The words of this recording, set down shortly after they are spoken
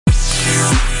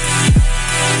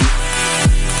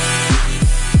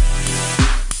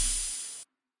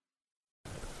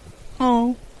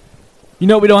You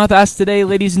know what we don't have to ask today,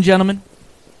 ladies and gentlemen?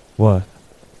 What?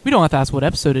 We don't have to ask what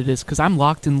episode it is because I'm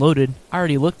locked and loaded. I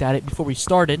already looked at it before we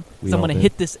started. So I'm going to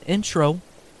hit this intro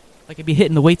like I'd be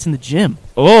hitting the weights in the gym.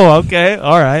 Oh, okay.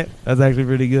 All right. That's actually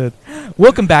pretty good.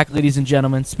 Welcome back, ladies and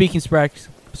gentlemen. Speaking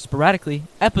sporadically,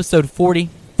 episode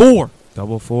 44.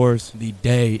 Double fours. The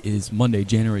day is Monday,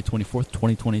 January 24th,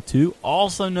 2022,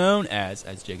 also known as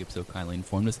Jacob so kindly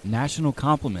informed us, National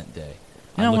Compliment Day.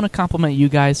 And I want to compliment you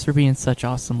guys for being such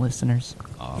awesome listeners.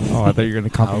 Oh, I thought you were going to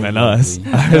compliment us.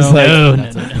 lovely. I was No,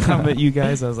 like, no. compliment you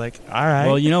guys. I was like, all right.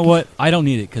 Well, you know what? I don't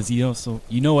need it because you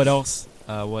know what else?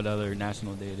 What other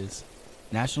national day it is?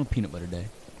 National Peanut Butter Day.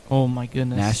 Oh, my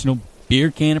goodness. National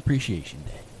Beer Can Appreciation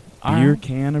Day. Beer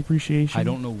can appreciation? I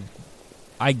don't know.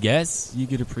 I guess you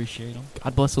could appreciate them,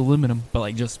 God bless aluminum. but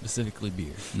like just specifically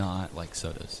beer, not like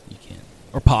sodas. You can't.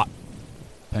 Or pop,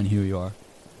 depending who you are.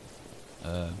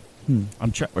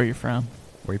 I'm trying. Where you from?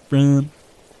 Where you from?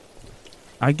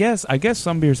 I guess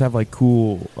some beers have like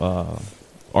cool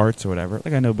arts or whatever.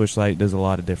 Like I know Busch Light does a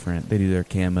lot of different. They do their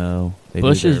camo. They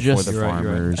Busch do is their just- for the You're right,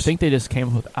 you're right. farmers. I think they just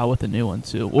came out with a new one,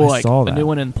 too. Well, I like saw a that. new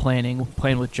one in playing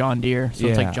with John Deere. So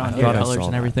it's like John I Deere thought I colors saw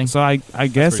and that. everything. So I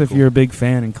guess pretty if cool. you're a big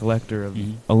fan and collector of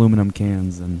Mhm. aluminum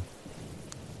cans, then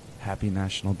happy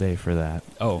National Day for that.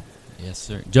 Oh, yes,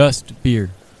 sir. Just beer,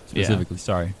 Yeah. specifically.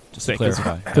 Sorry, just to Because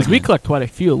clarify. we collect quite a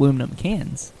few aluminum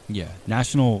cans. Yeah,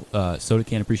 National Soda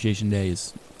Can Appreciation Day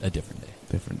is a different day.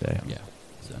 Different day. Yeah,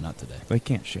 so not today. They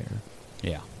can't share.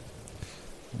 Yeah.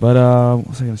 But what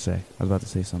was I gonna say? I was about to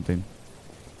say something.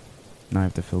 Now I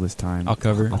have to fill this time. I'll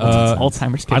cover.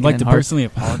 Alzheimer's kicking I'd like in to hard. personally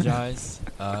apologize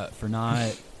for not I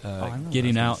know what I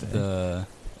getting was out gonna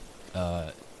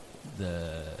the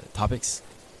topics.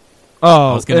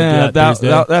 Oh, I was gonna do that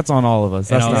Thursday. that's on all of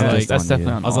us. And That's I was not like- just that's on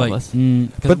definitely you. on I was all of like, us.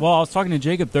 because But- I was talking to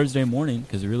Jacob Thursday morning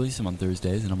because we release them on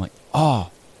Thursdays, and I'm like,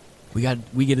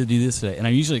 we get to do this today, and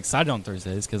I'm usually excited on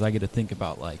Thursdays because I get to think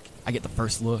about like I get the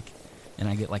first look, and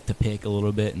I get like to pick a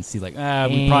little bit and see like we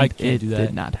probably And can't it do that.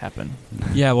 did not happen.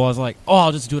 Yeah, well, I was like,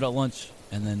 I'll just do it at lunch,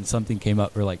 and then something came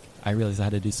up, or like I realized I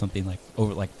had to do something like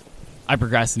over like I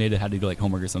procrastinated, had to do like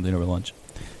homework or something over lunch.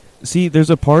 See, there's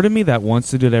a part of me that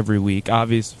wants to do it every week,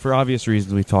 for obvious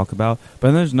reasons we talk about. But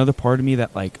then there's another part of me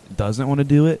that like doesn't want to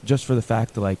do it just for the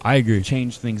fact to like I agree.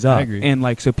 change things up. I agree. And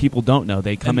like so people don't know,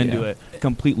 they come And, into yeah. it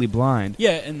completely blind. Yeah,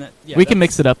 and that We can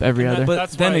mix it up every and other. But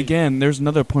That's then why- again, there's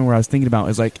another point where I was thinking about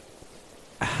is like,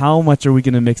 how much are we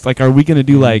going to mix? Like, are we going to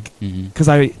do like? Mm-hmm. Because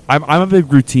I'm a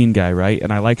big routine guy, right?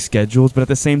 And I like schedules, but at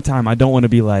the same time, I don't want to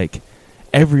be like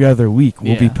every other week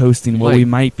we'll be Yeah. posting what Like, we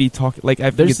might be talking. Like, I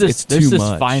think There's it's this too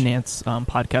much. finance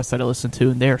podcast that I listen to,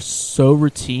 and they're so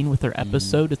routine with their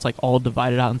episode. It's like all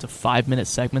divided out into 5-minute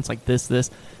segments, like this,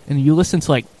 and you listen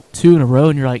to like 2 in a row,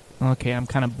 and you're like, okay, I'm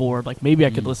kind of bored. Like maybe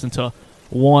I could listen to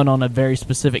one on a very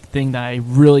specific thing that I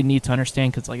really need to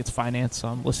understand because like it's finance, so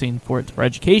I'm listening for it for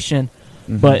education.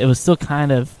 Mhm. But it was still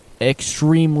kind of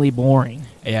extremely boring.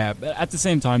 Yeah, but at the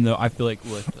same time, though, I feel like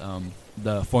with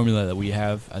the formula that we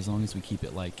have, as long as we keep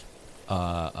it like,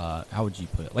 how would you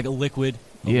put it? Like a liquid.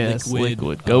 Yes,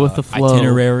 liquid. Go with the flow.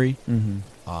 Itinerary. Mhm.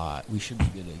 We should be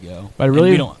good to go. But I And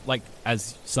really- we don't like,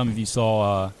 as some of you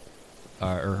saw or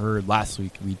heard last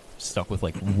week, we stuck with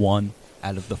like 1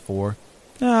 out of the 4.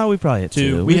 No, we probably hit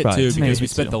 2. We hit probably 2 hit because Maybe we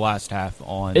spent 2. the last half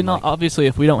on. And like, obviously,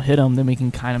 if we don't hit them, then we can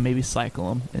kind of maybe cycle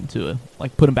them into a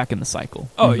like put them back in the cycle.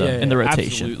 oh in the, yeah, in the yeah,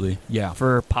 rotation absolutely, yeah.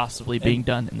 for possibly being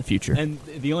done in the future. And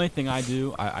the only thing I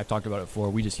do, I've talked about it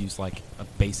before. We just use like a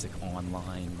basic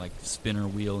online like spinner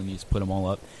wheel, and you just put them all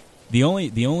up. The only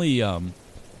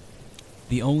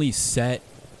set,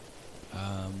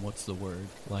 what's the word?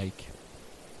 Like,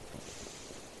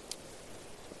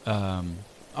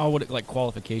 like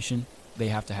qualification they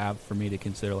have to have for me to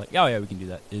consider like, oh yeah, we can do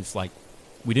that. Is like,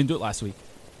 we didn't do it last week,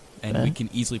 and we Bet. can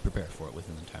easily prepare for it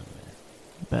within the time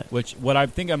limit. Bet. Which what I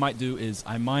think I might do is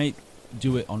I might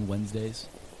do it on Wednesdays,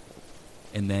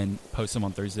 and then post them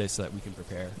on Thursdays so that we can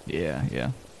prepare.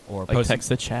 Yeah. Or Like post text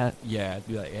the chat. yeah,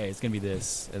 be like, hey, it's gonna be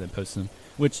this, and then post them.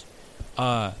 Which,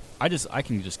 I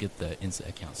can just get the Insta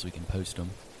account so we can post them.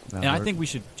 That'll And I work. think we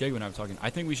should. Jacob and I were talking. I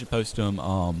think we should post them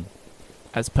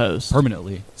As post.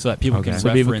 permanently so that people Okay. can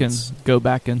So people can reference. go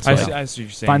back into I like, see what you're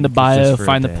saying. find the Just bio, for a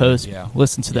find the day. post, Yeah.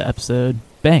 listen to the Yeah. episode.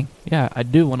 Bang. Yeah, I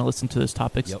do want to listen to those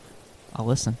topics. Yep. I'll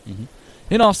listen. Mhm.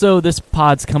 And also, this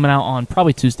pod's coming out on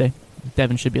probably Tuesday.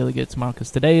 Devin should be able to get it tomorrow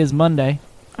because today is Monday.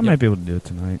 I might be able to do it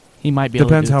tonight. He might be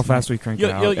Depends able how to do it fast we crank it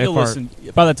You'll, out. you'll, If you'll our- listen.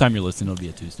 By the time you're listening, it'll be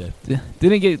a Tuesday. tonight.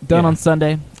 Didn't get done Yeah. on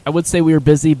Sunday. I would say we were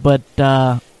busy, but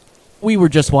we were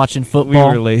just watching We football.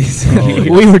 were lazy. Oh,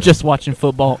 yeah. We were just watching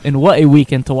football, and what a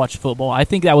weekend to watch football. I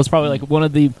think that was probably like one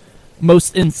of the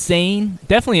most insane,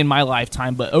 definitely in my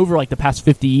lifetime, but over like the past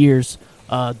 50 years,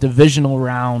 divisional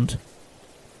round,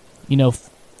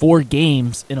 4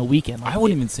 games in a weekend. Like, I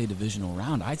wouldn't even say divisional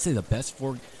round. I'd say the best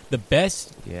 4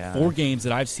 games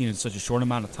that I've seen in such a short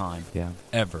amount of time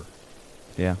ever.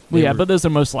 Yeah. But those are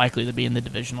most likely to be in the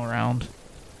divisional round.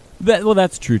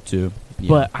 That's true too. Yeah.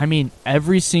 But I mean,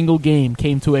 every single game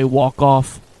came to a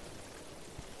walk-off.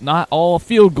 Not all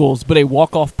field goals, but a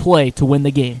walk-off play to win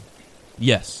the game.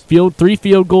 Yes. 3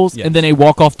 field goals and then a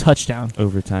walk-off touchdown.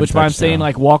 Overtime. Which why I'm saying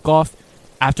like walk-off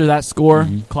after that score,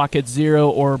 Mhm. clock hits 0,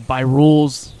 or by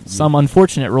rules, some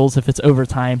unfortunate rules, if it's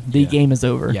overtime, the game is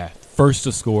over. Yeah. First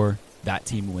to score, that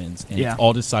team wins, and it's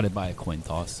all decided by a coin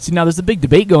toss. See, now there's a big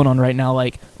debate going on right now.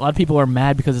 Like, a lot of people are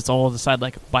mad because it's all decided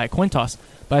like by a coin toss.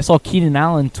 But I saw Keenan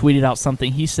Allen tweeted out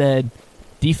something. He said,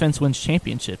 defense wins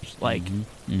championships. Like,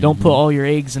 don't put all your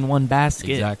eggs in one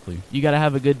basket. Exactly. You got to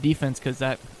have a good defense because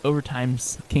that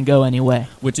overtimes can go any way.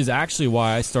 Which is actually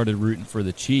why I started rooting for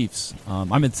the Chiefs.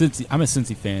 I'm a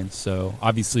Cincy fan, so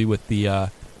obviously with the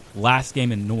last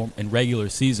game in regular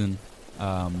season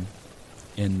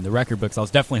in the record books, I was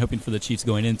definitely hoping for the Chiefs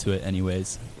going into it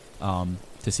anyways,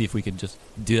 to see if we could just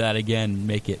do that again,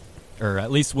 make it, or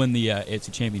at least win the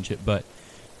AFC Championship. But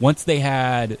once they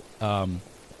had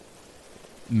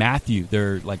Matthew,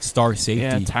 their like star safety.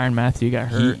 Yeah, Tyrann Mathieu got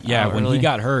hurt. When he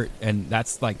got hurt, and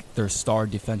that's like their star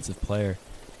defensive player.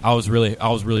 I was really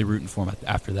rooting for him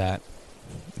after that.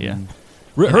 Yeah.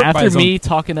 Hurt by After his me own-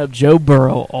 talking up Joe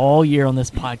Burrow all year on this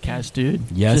podcast, dude.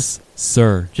 Yes,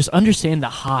 sir. Just understand the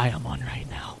high I'm on right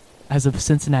now as a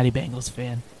Cincinnati Bengals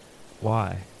fan.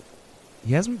 Why?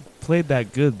 He hasn't played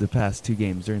that good the past 2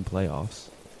 games during playoffs.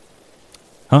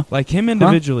 Huh? Like him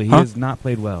individually, he has not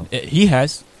played well. He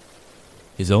has.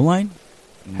 His O-line,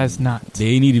 Has not.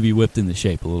 they need to be whipped into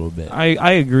shape a little bit.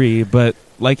 I agree, but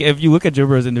like if you look at Joe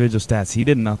Burrow's individual stats, he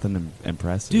did nothing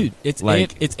impressive. Dude, it's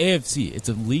like it's AFC. It's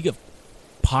a league of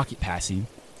pocket passing.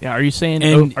 Yeah, are you saying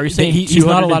And he's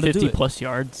not allowed to do 250 it. plus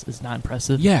yards is not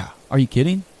impressive? Yeah. Are you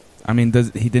kidding? I mean,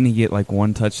 didn't he get like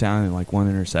 1 touchdown and like 1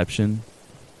 interception?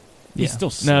 Yeah. He's still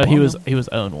No, slow. he was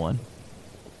 0-1.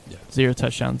 Yeah. 0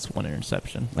 touchdowns, 1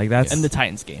 interception. Like that's In the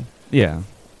Titans game. yeah.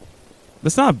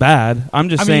 That's not bad. I'm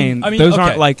just saying those okay.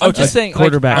 aren't like I'm just saying, like,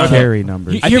 quarterback I don't carry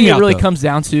numbers. I Hear think me it out, really though. comes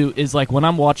down to is like when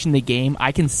I'm watching the game,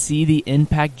 I can see the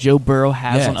impact Joe Burrow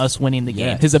has Yes. on us winning the game.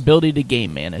 Yes. His ability to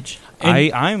game manage.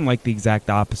 I'm like the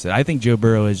exact opposite. I think Joe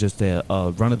Burrow is just a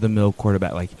run-of-the-mill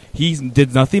quarterback. Like he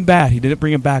did nothing bad. He didn't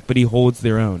bring him back, but he holds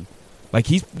their own. Like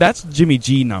that's Jimmy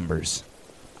G numbers.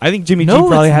 I think Jimmy G No,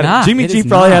 probably it's had not. Jimmy It G is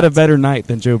probably had a not. better night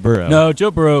than Joe Burrow. No, Joe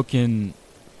Burrow can.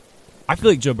 I feel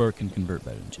like Joe Burrow can convert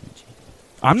better than Jimmy G.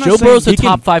 I'm not Joe saying Burrow's a he can-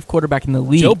 top 5 quarterback in the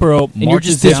league. Joe Burrow you're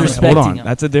marches just down. disrespecting Hold on, him.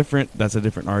 that's a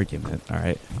different argument. All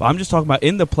right, but I'm just talking about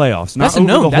in the playoffs, not That's a over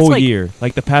no. the That's whole like- year.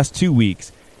 Like the past 2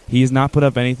 weeks, he has not put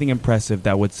up anything impressive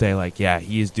that would say like, yeah,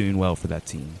 he is doing well for that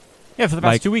team. Yeah, for the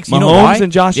Like past 2 weeks. Mahomes You know why?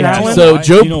 and Josh Yeah, Allen. so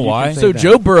Joe- you know why? say So that.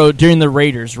 Joe Burrow during the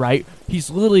Raiders, right?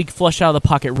 He's literally flushed out of the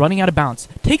pocket, running out of bounds,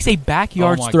 takes a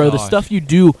backyards Oh my throw, the gosh. stuff you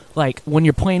do like when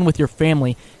you're playing with your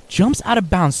family, jumps out of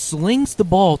bounds, slings the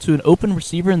ball to an open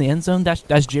receiver in the end zone.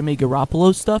 That's Jimmy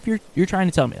Garoppolo stuff. You're trying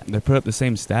to tell me that? They put up the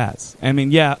same stats. I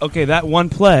mean, yeah, okay, that one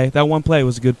play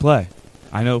was a good play.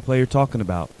 I know what play you're talking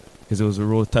about because it was a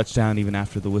rule of touchdown even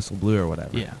after the whistle blew or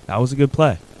whatever. Yeah. That was a good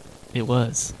play. It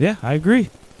was. Yeah, I agree.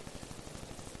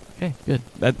 Okay, good.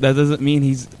 That doesn't mean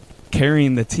he's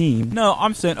carrying the team. No,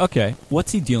 I'm saying, okay,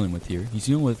 what's he dealing with here? He's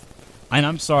dealing with, and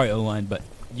I'm sorry, O-line, but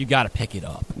you got to pick it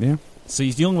up. Yeah, So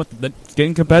he's dealing with the it's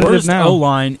getting competitive worst now.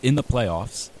 O-line in the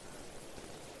playoffs.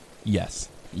 Yes.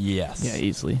 Yeah,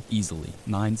 easily. Easily.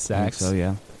 9 I think sacks. so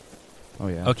yeah. Oh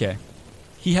yeah. Okay.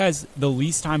 He has the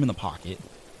least time in the pocket.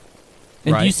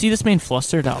 And do Right. you see this man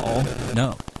flustered at all?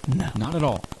 No, No. not at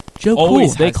all. Joe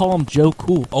Always Cool. They has- call him Joe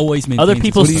Cool. Always maintains Other his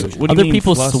people, composure. what do you other mean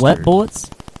people flustered? sweat bullets.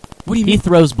 What do you He mean?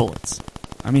 throws bullets.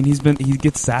 I mean, he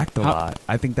gets sacked a How- lot.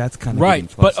 I think that's kind of Right,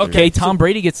 but Okay, Okay, Tom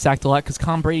Brady gets sacked a lot because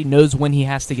Tom Brady knows when he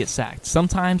has to get sacked.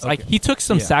 Sometimes, like Okay. he took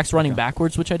some Yeah, sacks running okay.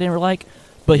 backwards, which I didn't like,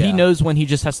 but he Yeah. knows when he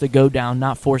just has to go down,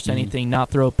 not force Mhm. anything, not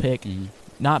throw a pick, Mhm.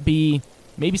 not be.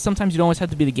 Maybe sometimes you don't always have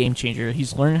to be the game changer.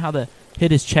 He's learning how to hit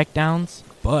his check downs.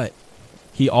 But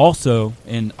he also,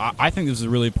 and I think this is a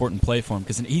really important play for him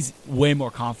because he's way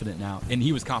more confident now, and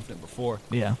he was confident before.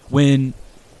 Yeah, When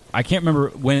I can't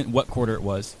remember what quarter it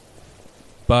was,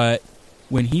 but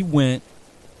when he went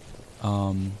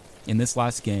in this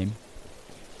last game,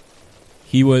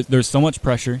 there's so much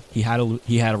pressure. He had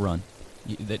to run.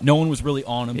 That no one was really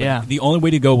on him. but Yeah. the only way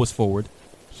to go was forward.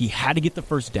 He had to get the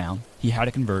first down. He had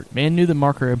to convert. man knew the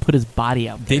marker and put his body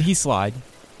out there. Did he slide?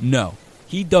 No.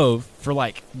 He dove for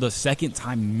like the second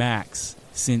time max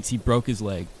since he broke his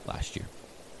leg last year.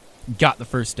 Got the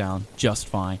first down just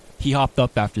fine. He hopped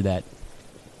up after that,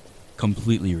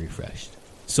 completely refreshed.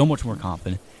 So much more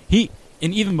confident. And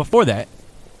even before that,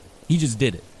 he just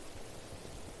did it.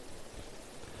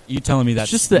 You telling me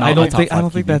that's just that not I a don't top think five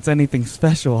QB? that's anything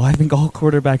special. I think all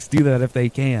quarterbacks do that if they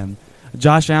can.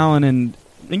 Josh Allen and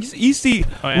you see,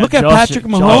 look at Patrick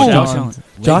Mahomes. Josh Allen.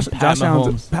 Josh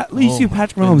Allen's. You see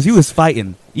Patrick Mahomes. He was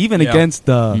fighting even Yeah. against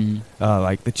the Mhm.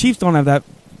 like the Chiefs don't have that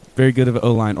very good of an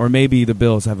O line, or maybe the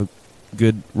Bills have a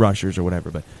good rushers or whatever.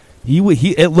 But it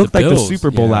looked The like Bills, the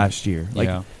Super Bowl yeah. last year. Like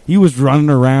Yeah. he was running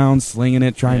around, slinging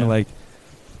it, trying to Yeah. like.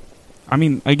 I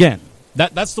mean, again,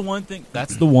 That's the one thing.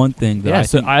 That's the one thing that Yeah, I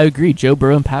so think. I agree. Joe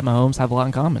Burrow and Pat Mahomes have a lot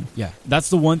in common. Yeah, that's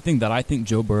the one thing that I think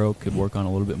Joe Burrow could work on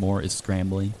a little bit more is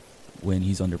scrambling when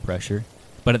he's under pressure.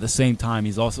 But at the same time,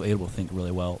 he's also able to think really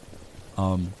well.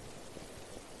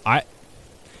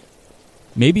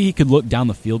 Maybe he could look down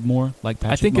the field more like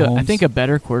Patrick Mahomes. I think a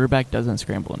better quarterback doesn't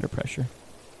scramble under pressure.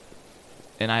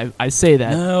 And I say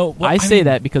that. No, well, I say mean,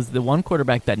 that because the one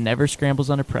quarterback that never scrambles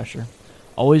under pressure,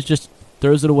 always just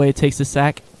throws it away, takes a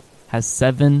sack, has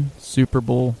 7 Super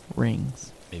Bowl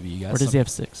rings. Maybe you guys. Or does he have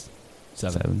 6?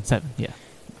 7? 7, yeah.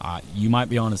 You might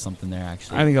be onto something there.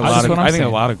 Actually, I think a That's lot of what I'm saying.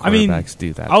 quarterbacks I mean,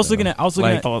 do that. I was though. looking at.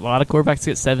 A lot of quarterbacks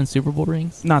get 7 Super Bowl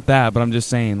rings. Not that, but I'm just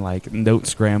saying, like, don't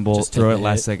scramble, Just take throw the it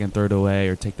last hit. second, throw it away,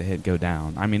 or take the hit, go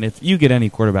down. I mean, if you get any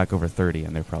quarterback over 30,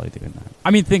 and they're probably doing that.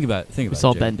 I mean, think about it. We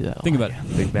saw Ben do that. a Think lot, about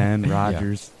yeah. Big Ben,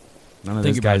 Rodgers, none of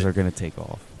Think those about guys it. are going to take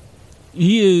off.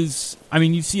 He is. I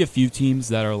mean, you see a few teams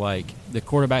that are like the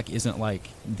quarterback isn't like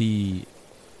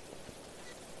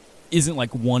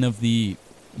one of the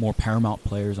more paramount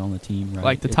players on the team, right?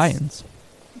 Like the It's- Titans.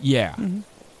 Yeah. Mm-hmm.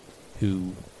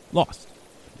 Who lost.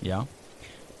 Yeah.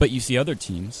 But you see other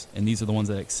teams, and these are the ones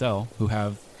that excel, who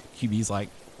have QBs like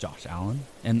Josh Allen.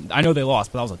 And I know they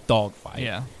lost, but that was a dogfight.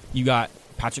 Yeah. You got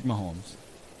Patrick Mahomes.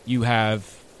 You have,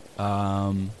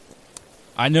 I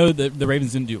know that the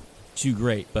Ravens didn't do too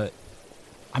great, but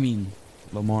I mean,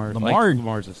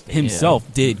 Lamar's a staple.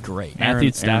 himself did great.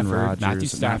 Matthew Stafford. Rodgers, Matthew Matt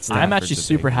Stafford. I'm Stafford's actually a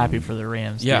super big happy one. for the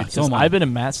Rams. Yeah, dude, so 'cause am I. I've been a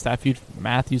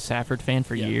Matthew Stafford fan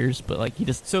for Yeah. years, but like he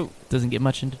just So, doesn't get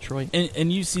much in Detroit.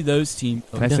 and you see those teams.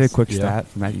 Can I say a quick Yeah. stat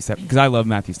for Matthew Stafford? Because I love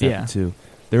Matthew Stafford Yeah. too.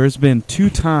 There has been 2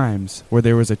 times where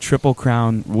there was a triple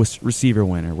crown receiver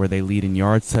winner, where they lead in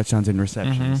yards, touchdowns, and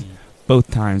receptions. Mhm.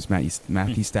 Both times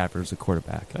Matthew Stafford was a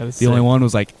quarterback. That is The only sick. one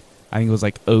was like, I think it was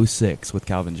like 06 with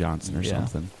Calvin Johnson or Yeah.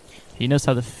 something. He knows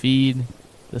how to feed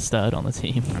the stud on the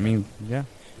team. I mean, yeah.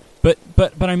 But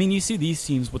I mean, you see these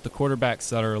teams with the quarterbacks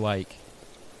that are like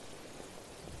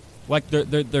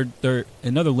they're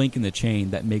another link in the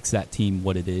chain that makes that team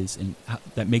what it is, and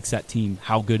that makes that team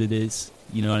how good it is.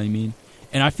 You know what I mean?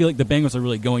 And I feel like the Bengals are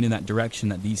really going in that direction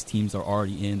that these teams are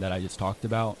already in that I just talked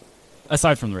about.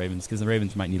 Aside from the Ravens, because the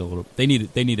Ravens might need a little. They need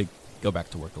to go back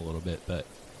to work a little bit. But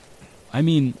I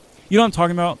mean, you know what I'm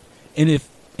talking about. And if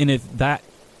that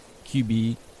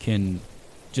QB can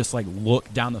just like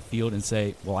look down the field and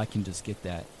say, well, I can just get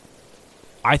that,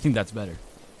 I think that's better.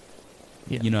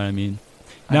 Yeah. You know what I mean?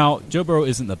 Now, Joe Burrow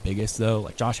isn't the biggest, though.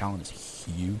 Like, Josh Allen is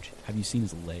huge. Have you seen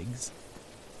his legs?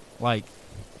 Like,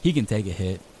 he can take a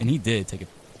hit, and he did take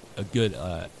a good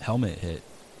helmet hit.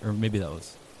 Or maybe that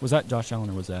was that Josh Allen,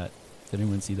 or was that, did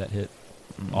anyone see that hit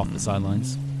off the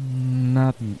sidelines?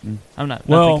 Not. I'm not.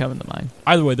 Well- Nothing coming to mind.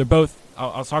 Either way, they're both,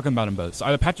 I was talking about them both. So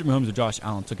either Patrick Mahomes or Josh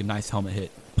Allen took a nice helmet hit,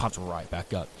 popped right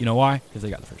back up. You know why? Because they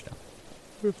got the first down.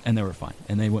 And they were fine.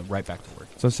 And they went right back to work.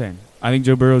 So I'm saying, I think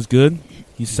Joe Burrow's good.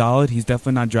 He's solid. He's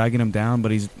definitely not dragging him down,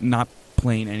 but he's not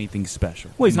playing anything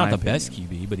special. Well, he's in not my the opinion. best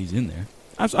QB, but he's in there.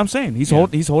 I'm saying he's Yeah.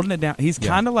 he's holding it down. He's Yeah.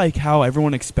 kind of like how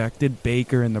everyone expected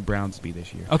Baker and the Browns to be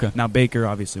this year. Okay. Now Baker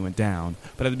obviously went down,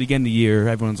 but at the beginning of the year,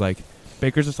 everyone's like,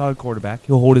 Baker's a solid quarterback.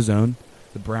 He'll hold his own.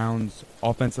 The Browns'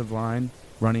 offensive line,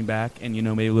 running back, and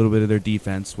maybe a little bit of their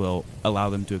defense will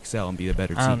allow them to excel and be a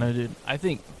better team. I don't know, dude. I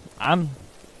think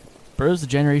Burrow's a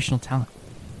generational talent.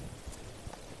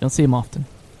 You don't see him often.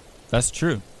 That's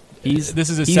true. He's This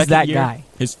is his he's second that year. guy.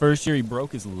 His first year, he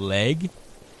broke his leg,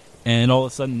 and all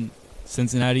of a sudden,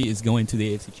 Cincinnati is going to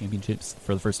the AFC Championships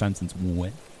for the first time since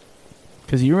when?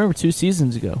 Because you remember 2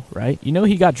 seasons ago, right? You know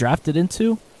he got drafted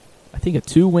into, I think, a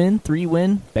 2-win,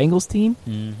 3-win Bengals team.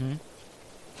 Mm-hmm.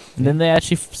 And then they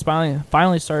actually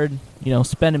finally started,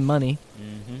 spending money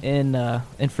in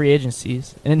free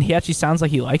agencies. And then he actually sounds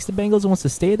like he likes the Bengals and wants to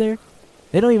stay there.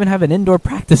 They don't even have an indoor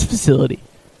practice facility.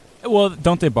 Well,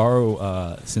 don't they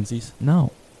borrow Cincy's?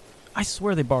 No. I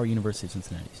swear they borrow University of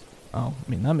Cincinnati's. Oh, I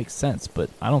mean, that makes sense, but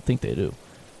I don't think they do.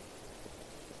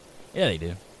 Yeah, they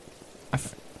do.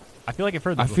 I feel like I've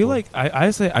heard that I feel before. like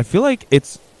I feel like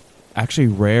it's actually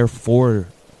rare for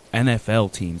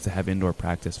NFL teams to have indoor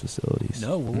practice facilities.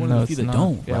 No, we're one No, of the few it's that not.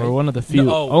 don't. Yeah, right? we're one of the few.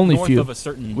 No, only north few. of a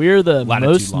certain. We're the latitude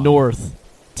most line. north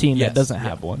team Yes, that doesn't yeah.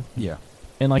 have one. Yeah.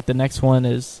 And like the next one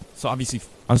is So obviously,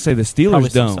 I'll say the Probably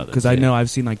Steelers some don't, Southern because I State. know I've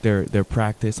seen like their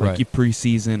practice, like Right. you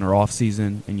preseason or off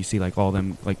season, and you see like all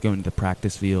them like going to the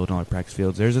practice field and all the practice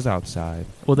fields. Theirs is outside.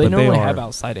 well, they But they normally are- have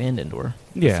outside and indoor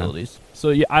Yeah. facilities. So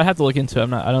yeah, I have to look into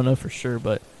it. I don't know for sure,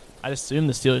 but I assume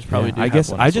the Steelers probably Yeah, do. I have guess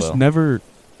one I as just well. never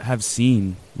have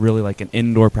seen really like an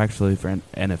indoor practice facility for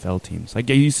NFL teams. Like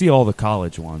you see all the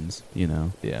college ones, you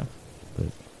know, Yeah.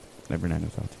 never an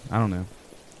NFL team. I don't know.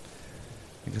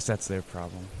 I guess that's their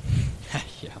problem.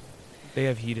 yeah. They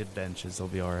have heated benches; they'll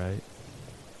be all right.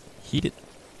 Heated.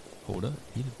 Hold up.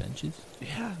 Heated benches.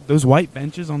 Yeah, those white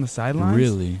benches on the sidelines,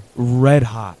 Really? red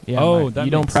hot. Yeah. Oh, Mike, that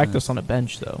you don't makes practice sense. on a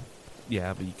bench though.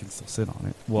 Yeah, but you can still sit on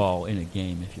it. Well, in a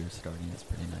game, if you're starting, it's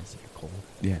pretty nice if you're cold.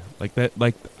 Yeah, like that.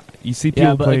 Like you see people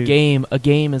Yeah, but play. a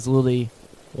game is literally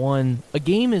one. A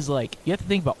game is like you have to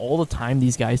think about all the time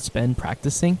these guys spend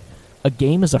practicing. A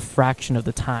game is a fraction of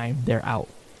the time they're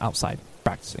outside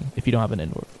practicing if you don't have an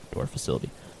indoor facility.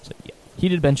 So yeah,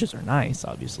 heated benches are nice,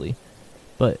 obviously,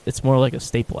 but it's more like a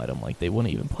staple item. Like they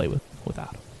wouldn't even play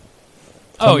without them.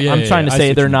 Oh, yeah, I'm yeah, trying yeah. to I say see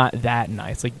what they're you mean. not that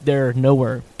nice. Like they're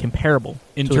nowhere comparable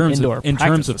In to terms an indoor of in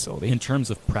practice terms of facility. in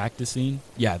terms of practicing,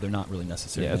 yeah, they're not really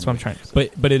necessary. Yeah, that's what I'm anyway. trying to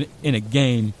say. But in a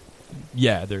game,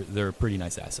 yeah, they're a pretty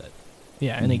nice asset.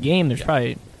 Yeah, in a game, there's Yeah.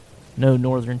 probably no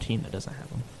northern team that doesn't have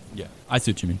them. Yeah, I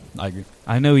see what you mean. I agree.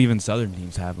 I know even Southern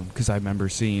teams have them because I remember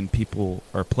seeing people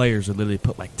or players would literally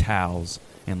put like towels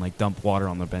and like dump water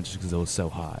on their benches because it was so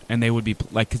hot, and they would be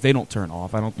like because they don't turn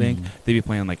off. I don't think Mhm. they'd be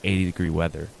playing like 80-degree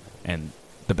weather, and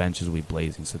the benches would be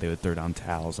blazing, so they would throw down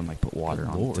towels and like put water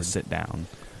Good on Lord. to sit down.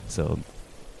 So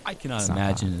I cannot It's not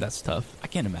imagine. That's tough. I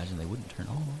can't imagine they wouldn't turn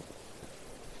on.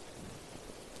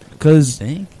 because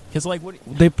Think? Because like what?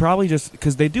 they probably just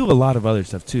because they do a lot of other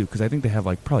stuff too. Because I think they have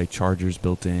like probably chargers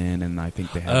built in, and I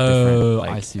think they have different like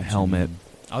I see what you helmet. mean.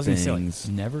 I was gonna say things.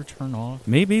 like never turn off.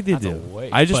 Maybe they That's a do.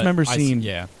 waste. I just But remember I seeing.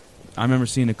 yeah. I remember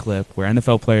seeing a clip where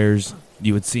NFL players,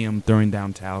 you would see them throwing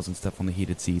down towels and stuff on the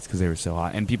heated seats because they were so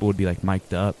hot, and people would be like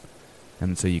mic'd up,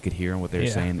 and so you could hear what they were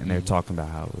Yeah. saying, and they were Mhm. talking about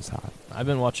how it was hot. I've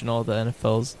been watching all the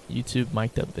NFL's YouTube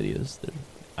mic'd up videos.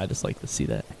 I just like to see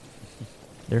that.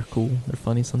 They're cool. They're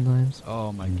funny sometimes.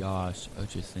 Oh my gosh,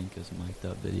 Ochocinco's mic'd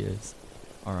up videos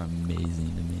are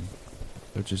amazing to me.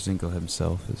 Ochocinco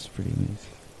himself is pretty neat.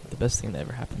 The best thing that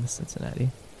ever happened to Cincinnati.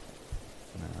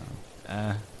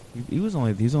 No. He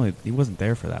wasn't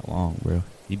there for that long, bro.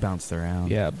 He bounced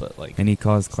around. Yeah, but like And he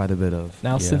caused quite a bit of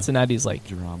now Cincinnati's like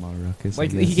drama ruckus. I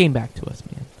he guess. came back to us,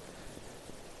 man.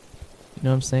 You know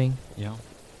what I'm saying? Yeah.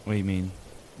 What do you mean?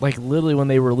 Like literally when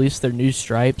they released their new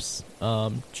stripes,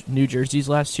 new jerseys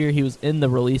last year, he was in the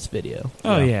release video.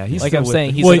 Oh yeah, he's Like still I'm with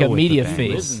saying, the- he's like still a with the media Bengals.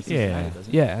 face. Yeah,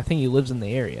 Yeah, I think he lives in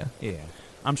the area. yeah.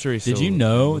 I'm sure he's. Did still you with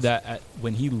know the Bengals. that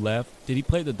when he left, did he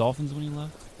play the Dolphins when he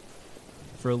left?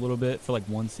 For a little bit, for like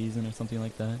one season or something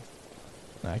like that?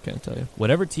 I can't tell you.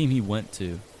 Whatever team he went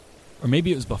to, or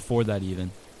maybe it was before that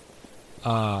even,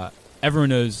 everyone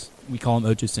knows we call him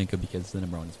Ochocinco because the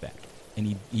number on his back. And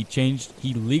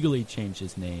he legally changed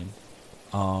his name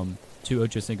to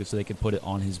Ochocinco so they could put it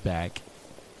on his back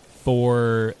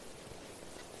for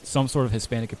some sort of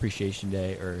Hispanic Appreciation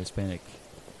Day or Hispanic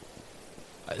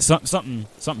something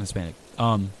Hispanic.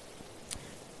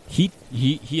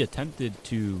 He attempted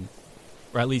to,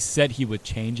 or at least said he would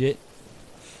change it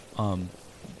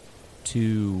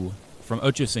to from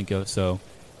Ochocinco, so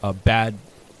a bad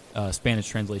Spanish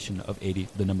translation of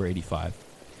the number 85,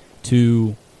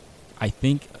 to I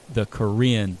think the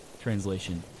Korean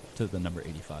translation to the number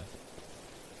 85.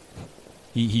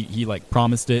 He like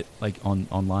promised it like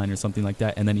online or something like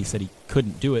that, and then he said he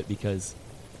couldn't do it because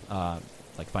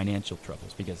like financial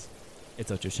troubles, because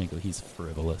it's Ochocinco, he's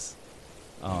frivolous.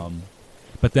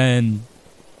 But then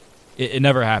it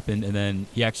never happened, and then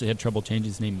he actually had trouble changing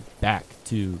his name back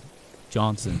to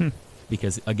Johnson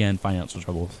because again financial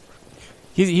troubles.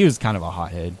 He was kind of a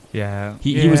hothead. Yeah.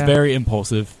 He was very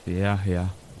impulsive. Yeah.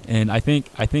 And I think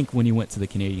when he went to the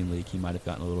Canadian League, he might have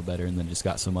gotten a little better, and then just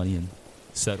got some money and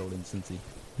settled in Cincy.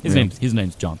 His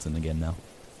name's Johnson again now.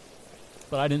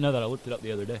 But I didn't know that. I looked it up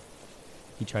the other day.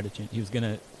 He tried to change. He was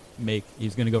gonna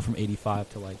go from 85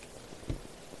 to like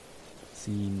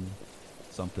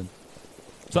something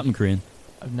Korean.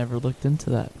 I've never looked into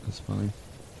that. That's funny.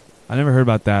 I never heard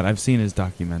about that. I've seen his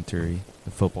documentary,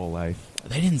 The Football Life.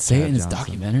 They didn't say Yeah, it in his Johnson.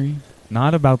 documentary.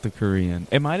 Not about the Korean.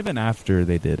 It might have been after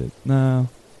they did it. No.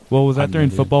 Well, was I that have no during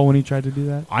idea. football when he tried to do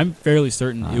that? I'm fairly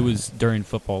certain it Alright. was during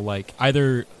football. Like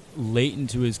either late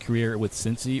into his career with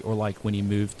Cincy or like when he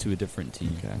moved to a different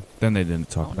team. Okay. Then they didn't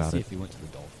I talk wanna about see it. if he went to the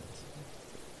Dolphins.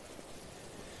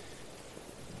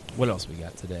 What else we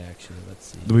got today? Actually, let's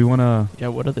see. Do we want to? Yeah,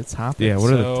 what are the topics? Yeah.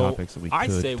 What are the So, topics that we? I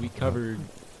could say we talk covered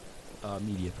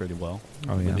media pretty well.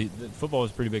 about? Oh But yeah. the football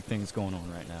is a pretty big thing that's going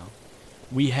on right now.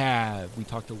 We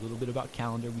talked a little bit about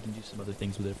calendar. We can do some other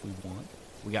things with it if we want.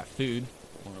 We got food,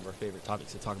 one of our favorite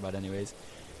topics to talk about anyways.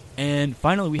 And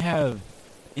finally, we have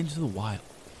Into the Wild,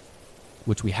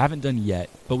 which we haven't done yet,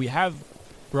 but we have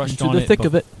brushed Into on the it. thick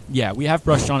of it. Yeah, we have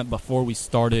brushed on it before we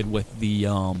started with the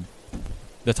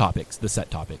topics, the set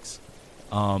topics.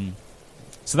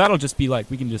 So that'll just be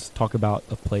like we can just talk about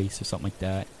a place or something like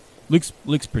that. Luke's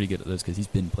pretty good at this because he's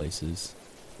been places,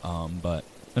 but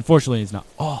unfortunately he's not.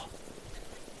 Oh,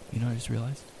 you know, I just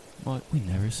realized What? we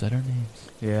never said our names.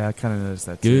 Yeah, I kind of noticed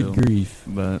that Good too. grief!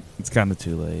 But it's kind of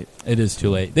too late. It is too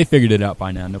late. They figured it out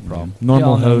by now. No problem. Yeah. Normal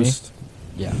Y'all know me. host.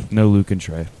 Yeah. No Luke and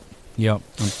Trey. Yep.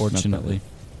 Unfortunately.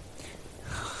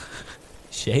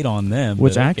 Shade on them.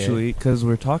 Which but okay. actually, because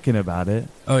we're talking about it.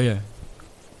 Oh yeah.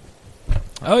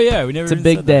 Oh yeah. We never. It's a even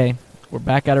big said that. day. We're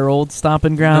back at our old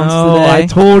stomping grounds No, today.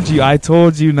 I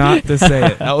told you not to say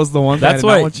it. That was the one thing I That's did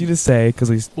not why- want you to say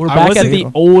because We're I back at wasn't-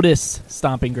 the oldest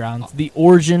stomping grounds, the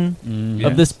origin Mm.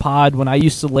 of this pod. When I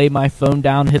used to lay my phone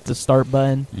down, hit the start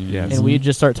button, Yes. and we'd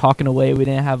just start talking away. We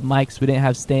didn't have mics. We didn't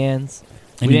have stands.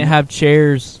 And We didn't have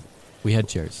chairs. We had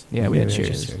chairs. Yeah, we had Yeah,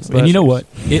 chairs. But- And you know what?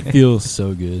 It feels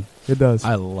so good. It does.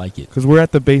 I like it. Because we're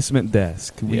at the basement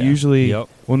desk. We Yeah. usually, Yep.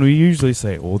 when we usually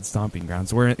say old stomping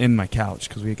grounds, we're in my couch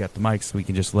because we got the mics so we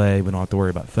can just lay. We don't have to worry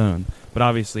about phone. But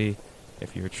obviously,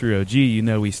 if you're a true OG, you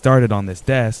know we started on this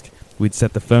desk. We'd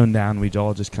set the phone down. We'd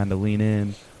all just kind of lean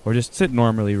in or just sit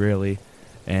normally, really.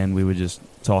 And we would just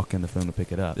talk and the phone would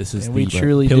pick it up. This is And the we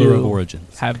truly pillar do of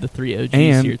origins. Have the three OGs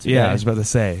And, here today. yeah, I was about to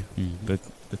say, Mhm.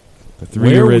 the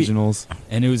three Where we- originals.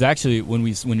 And it was actually when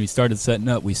we started setting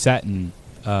up, we sat in,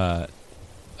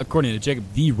 according to Jacob,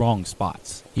 the wrong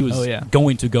spots. He was Oh, yeah.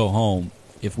 going to go home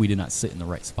if we did not sit in the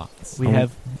right spots. We have,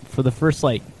 for the first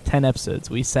 10 episodes,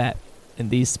 we sat in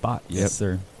these spots. Yes, Yep.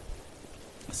 sir.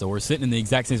 So we're sitting in the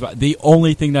exact same spot. The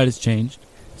only thing that has changed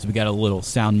is we got a little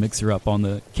sound mixer up on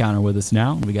the counter with us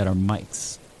now. And we got our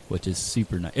mics, which is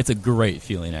super nice. It's a great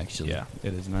feeling, actually. Yeah,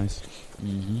 it is nice.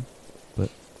 Mm-hmm.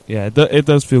 Yeah, it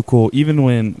does feel cool. Even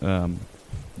when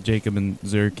Jacob and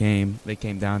Zur they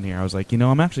came down here, I was like,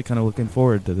 I'm actually kind of looking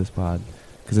forward to this pod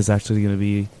because it's actually going to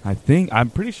be, I'm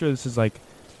pretty sure this is like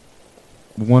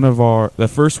the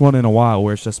first one in a while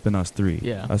where it's just been us three.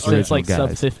 Yeah. Us So it's original like guys.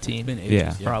 sub 15. It's been ages,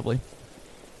 Yeah. Probably.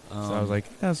 So I was like,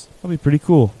 that'll be pretty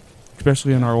cool,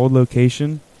 especially in our old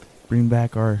location. Bring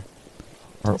back our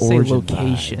Don't say origin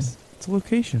location. vibes. It's a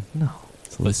location. No.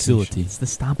 It's a location. facility. It's the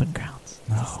stomping grounds.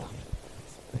 No.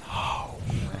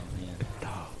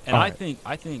 And Alright.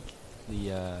 I think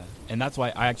the and that's why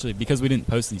I actually, because we didn't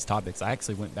post these topics, I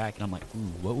actually went back and I'm like, ooh,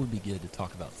 what would be good to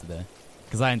talk about today?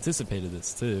 Because I anticipated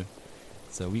this too.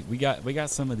 So we got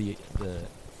some of the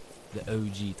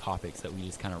OG topics that we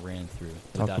just kind of ran through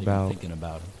Talk without about even thinking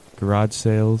about them. Garage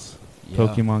sales, Yeah,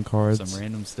 Pokemon cards. some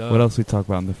random stuff. What else we talked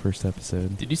about in the first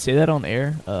episode? Did you say that on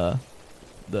air?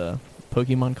 The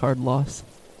Pokemon card loss?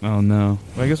 Oh no.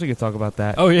 Well, I guess we could talk about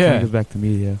that. Oh, yeah. When it goes back to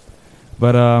media.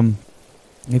 But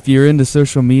if you're into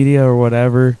social media or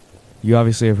whatever, you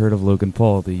obviously have heard of Logan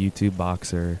Paul, the YouTube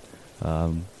boxer,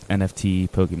 NFT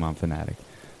Pokemon fanatic.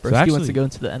 Broski actually- wants to go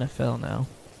into the NFL now.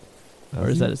 Or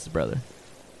is that his brother?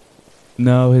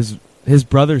 No, his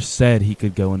brother said he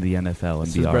could go into the NFL and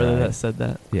It's be his all brother right. that said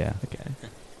that? Yeah. Okay.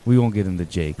 We won't get into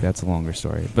Jake. That's a longer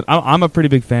story. But I'm a pretty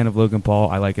big fan of Logan Paul.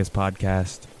 I like his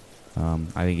podcast.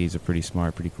 I think he's a pretty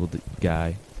smart, pretty cool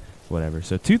guy. Whatever.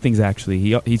 So two things actually.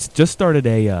 He's just started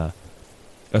a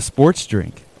sports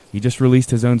drink. He just released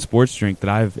his own sports drink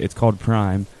that it's called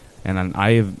Prime, and I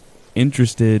am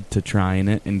interested to trying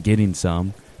it and getting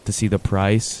some to see the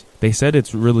price. They said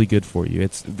it's really good for you.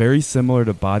 It's very similar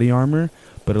to Body Armor,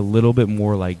 but a little bit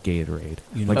more like Gatorade.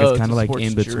 You Like know- it's kind a of like sports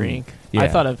in between. drink. Yeah. I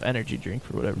thought of energy drink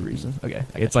for whatever reason. Okay. I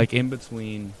It's gotcha. like in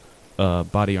between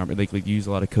Body Armor. They use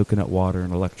a lot of coconut water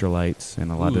and electrolytes and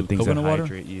a lot Ooh, of things that coconut water?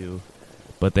 hydrate you.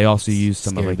 But they also use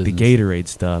some of Scary like the business. Gatorade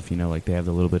stuff. Like they have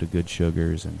a little bit of good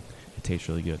sugars and it tastes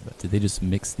really good. But Did they just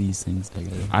mix these things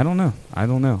together? I don't know.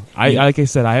 Yeah. Like I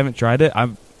said, I haven't tried it.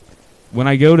 When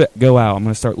I go out, I'm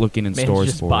gonna start looking in Man's stores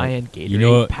just for it. buying Gatorade You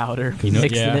know what- powder, you know-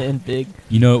 mixing yeah. it in big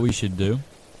You know what we should do?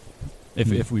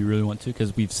 Hmm. If we really want to,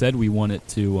 because we've said we want it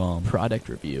to. product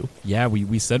review. Yeah,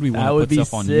 we said we That want to would put be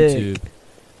stuff on sick. YouTube.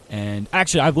 And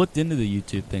actually, I've looked into the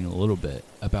YouTube thing a little bit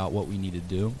about what we need to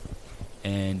do,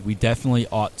 and we definitely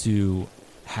ought to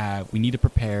need to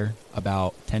prepare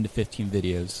about 10 to 15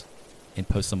 videos and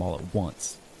post them all at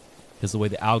once. Because the way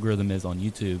the algorithm is on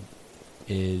YouTube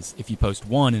is if you post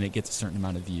one and it gets a certain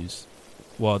amount of views,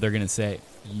 well, they're going to say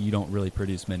you don't really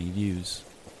produce many views,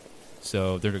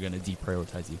 so they're going to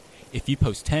deprioritize you. If you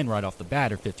post 10 right off the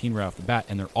bat or 15 right off the bat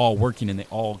and they're all working and they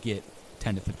all get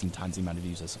 10 to 15 times the amount of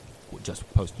views as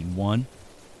just posting one,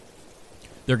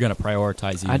 they're going to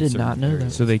prioritize you. I in did certain not know that.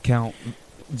 areas. So they count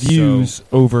views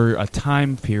over a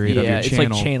time period of Yeah, your it's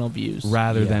channel, like channel views.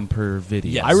 rather Yeah. than per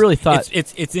video. Yes. I really thought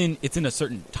it's in a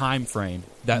certain time frame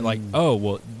that like, oh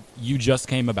well, you just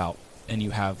came about and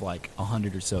you have like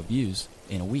 100 or so views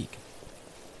in a week.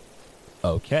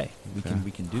 Okay, we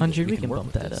can do this. 100. We can can work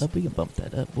bump with that this. up. We can bump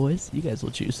that up, boys. You guys will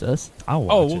juice us. I'll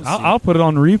watch Oh, it. we'll I'll, see. I'll put it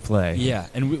on replay. Yeah,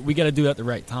 and we got to do it at the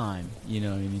right time. You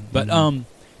know what I mean? But Mhm.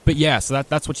 but yeah, so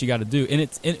that's what you got to do, and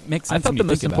it makes sense. I thought when the you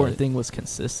most think about important it. thing was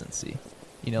consistency.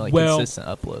 You know, like Well- consistent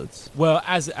uploads. Well,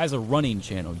 as a running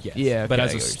channel, yes. Yeah, but okay, as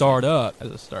I a get what you're startup, As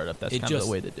a startup, that's It kind of just-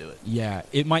 the way to do it. yeah,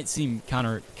 it might seem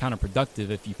counterproductive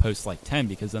if you post like 10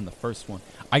 because then the first one,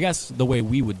 I guess the way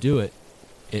we would do it,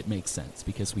 it makes sense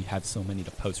because we have so many to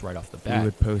post right off the We bat.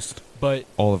 would post But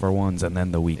all of our ones and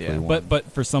then the weekly Yeah. one.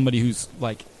 but for somebody who's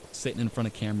like sitting in front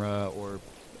of camera or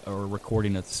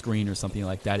recording a screen or something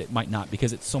like that, it might not,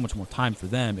 because it's so much more time for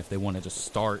them if they want to just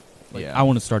start. Like, Yeah. I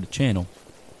want to start a channel,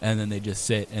 and then they just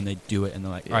sit and they do it, and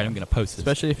they're like, all right, Yeah. I'm going to post this.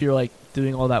 Especially if you're like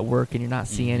doing all that work and you're not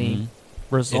seeing any Mhm.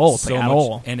 results It's so like, at much-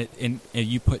 all. and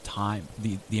you put time,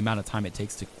 the amount of time it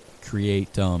takes to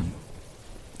create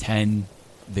 10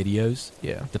 videos,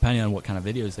 Yeah. depending on what kind of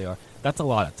videos they are. That's a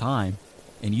lot of time,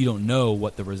 and you don't know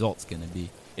what the result's going to be.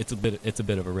 It's a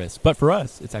bit of a risk, but for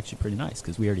us, it's actually pretty nice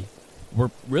because we're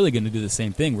really going to do the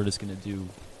same thing. We're just going to do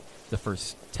the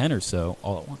first 10 or so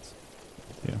all at once.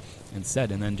 Yeah.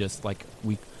 Instead, and then just like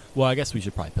I guess we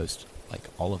should probably post like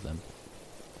all of them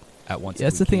at once. Yeah,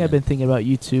 if that's we the thing can. I've been thinking about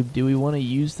YouTube. Do we want to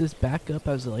use this backup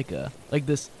as like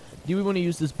this? Do we want to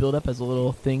use this build up as a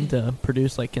little thing to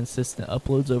produce like consistent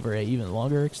uploads over a even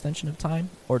longer extension of time,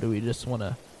 or do we just want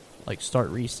to like start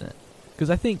recent? Because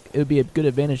I think it would be a good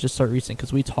advantage to start recent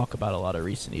because we talk about a lot of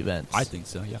recent events. I think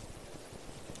so. Yeah,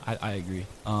 I agree.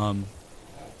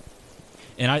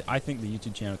 And I think the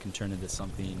YouTube channel can turn into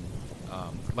something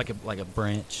like a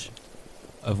branch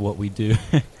of what we do.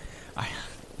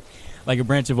 Like a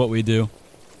branch of what we do.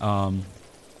 You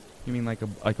mean like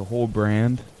a whole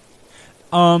brand?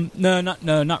 No,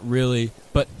 not really.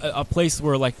 But a place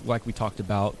where like we talked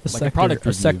about, like a product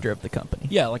review. sector of the company.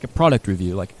 Yeah, like a product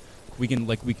review. Like we can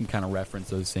kind of reference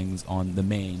those things on the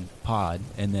main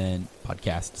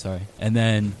podcast. Sorry, and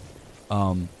then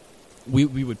we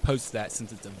would post that,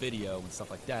 since it's a video and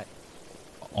stuff like that,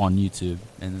 on YouTube,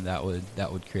 and then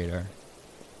that would create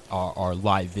our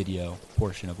live video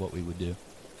portion of what we would do.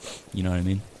 You know what I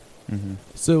mean? Mm-hmm.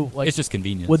 So like, It's just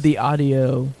convenience. would the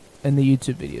audio in the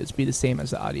YouTube videos be the same as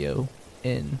the audio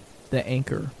in the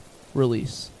Anchor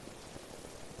release,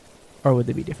 or would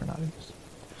they be different audios?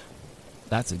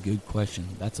 That's a good question.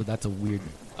 That's a weird.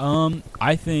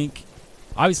 I think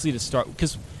obviously to start,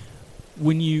 because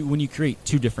when you create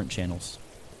two different channels,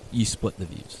 you split the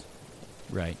views,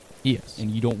 right? Yes. And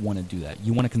you don't want to do that.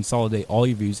 You want to consolidate all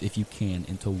your views if you can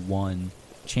into one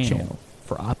channel.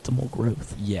 For optimal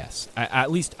growth. Yes,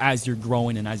 at least as you're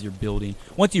growing and as you're building.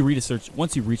 Once you reach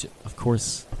it, of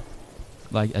course.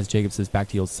 Like as Jacob says, back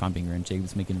to the old stomping ground.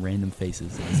 Jacob's making random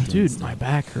faces. as he's doing Dude, stuff. my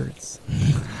back hurts.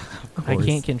 Of I course.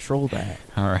 can't control that.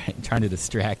 All right, trying to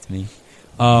distract me.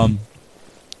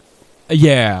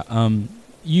 Yeah.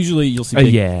 Usually you'll see.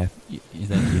 Yeah. Thank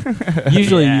you.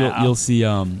 Usually Yeah. you'll see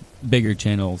bigger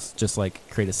channels just like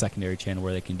create a secondary channel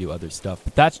where they can do other stuff.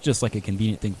 But that's just like a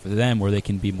convenient thing for them, where they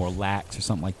can be more lax or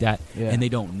something like that, Yeah. and they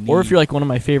don't need. Or if you're like one of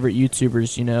my favorite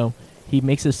YouTubers, you know, he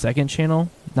makes his second channel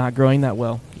not growing that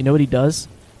well. You know what he does?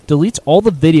 Deletes all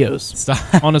the videos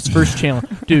Stop. on his first channel.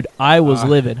 Dude, I was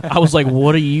livid. I was like,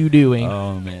 what are you doing?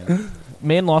 Oh man.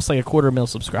 Man lost like a 250,000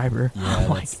 subscriber. Yeah, I'm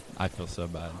like, I feel so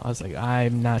bad. I was like,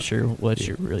 I'm not sure what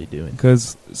you're really doing.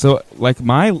 Because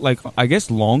I guess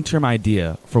long-term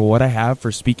idea for what I have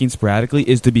for speaking sporadically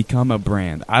is to become a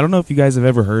brand. I don't know if you guys have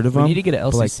ever heard of We them. need to get an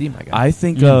but, like, LCC, my guy. I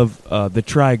think Mm. of the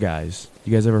Try Guys.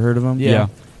 You guys ever heard of them? Yeah.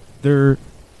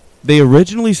 They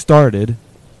originally started,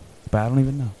 but I don't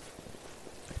even know.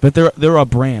 But they're a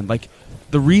brand. Like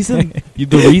the reason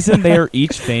they are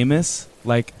each famous,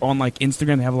 like on like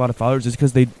Instagram, they have a lot of followers, is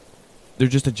because they're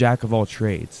just a jack of all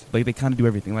trades. Like they kind of do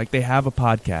everything. Like they have a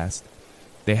podcast,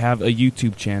 they have a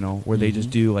YouTube channel where they just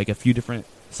Mhm. do like a few different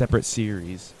separate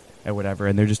series or whatever,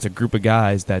 and they're just a group of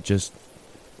guys that just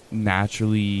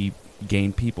naturally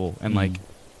gain people, and like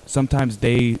sometimes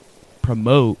they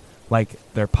promote like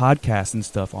their podcasts and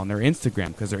stuff on their Instagram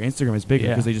because their Instagram is bigger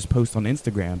Yeah. because they just post on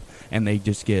Instagram and they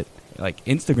just get like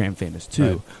Instagram famous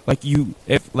too. Right. Like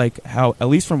if like how at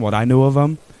least from what I know of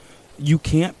them, you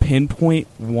can't pinpoint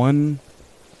one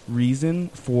reason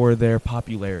for their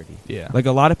popularity. Yeah. Like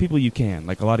a lot of people you can,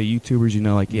 like a lot of YouTubers,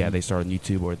 like, yeah, they started on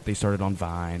YouTube or they started on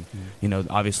Vine.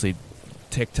 Obviously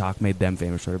TikTok made them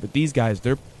famous, but these guys,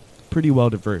 they're pretty well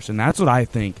diverse. And that's what I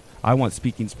think I want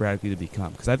Speaking Sporadically to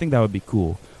become, because I think that would be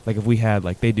cool. Like if we had,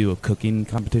 like they do a cooking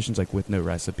competitions, like with no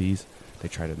recipes. They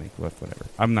try to make whatever.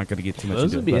 I'm not going to get too much Those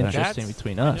into would be it. But interesting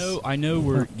between us. I know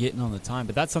we're getting on the time,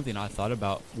 but that's something I thought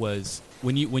about was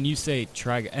when you say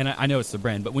Try, and I know it's the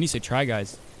brand, but when you say Try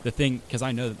Guys, the thing, because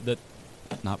I know that,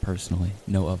 not personally,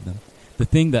 know of them. The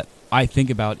thing that I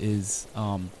think about is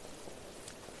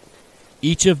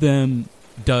each of them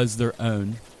does their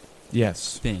own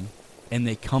yes, thing, and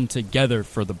they come together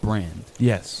for the brand.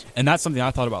 yes, And that's something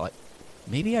I thought about, like,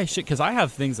 maybe I should, because I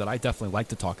have things that I definitely like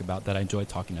to talk about, that I enjoy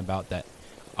talking about, that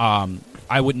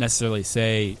I wouldn't necessarily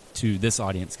say to this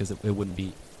audience because it wouldn't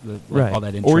be right. all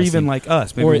that interesting. Or even like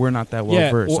us, maybe we're not that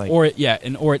well versed. Or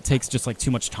it takes just like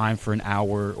too much time for an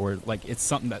hour, or like it's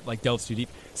something that like delves too deep.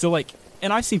 So like,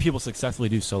 and I've seen people successfully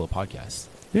do solo podcasts.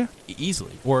 Yeah.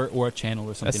 Easily, or a channel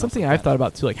or something. That's something else like I've thought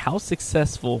about too. Like how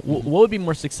successful? What would be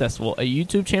more successful? A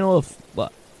YouTube channel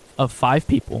of 5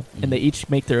 people, and they each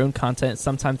make their own content.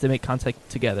 Sometimes they make content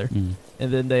together, Mm.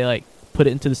 and then they like put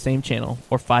it into the same channel,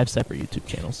 or 5 separate YouTube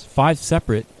channels. 5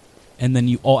 separate, and then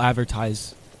you all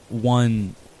advertise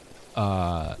one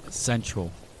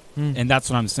central, and that's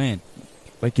what I'm saying.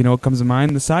 Like, what comes to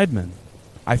mind? The Sidemen.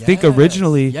 I think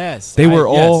originally yes, they were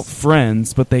all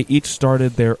friends, but they each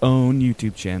started their own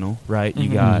YouTube channel, right? You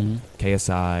Mhm. got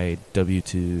KSI,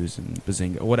 W2s, and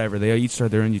Bazinga, whatever. They each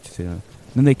started their own YouTube channel.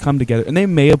 Then they come together, and they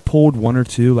may have pulled one or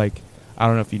two, like, I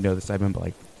don't know if you know the Sidemen, but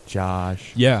like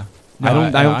Josh. Yeah. I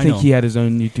don't think know. he had his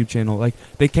own YouTube channel. Like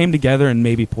they came together and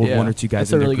maybe pulled Yeah, one or two guys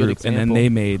that's a in their really good group, and then example. they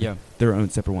made Yeah. their own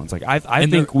separate ones. Like I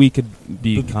And think we could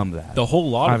become that. The whole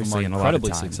lot Obviously, of them in are a lot of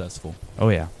incredibly time. successful. Oh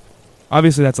yeah,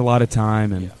 obviously that's a lot of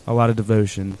time and Yeah. a lot of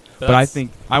devotion. But I that's-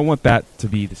 think I want that to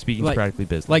be the Speaking Like- Sporadically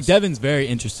business. Like Devin's very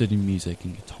interested in music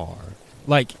and guitar.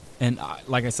 Like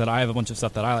I said, I have a bunch of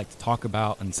stuff that I like to talk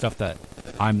about and stuff that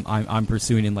I'm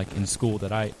pursuing in school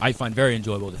that I find very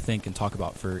enjoyable to think and talk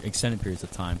about for extended periods of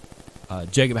time.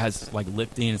 Jacob has like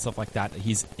lifting and stuff like that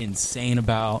he's insane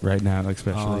about. right now,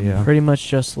 especially, yeah. Pretty much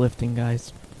just lifting,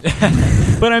 guys.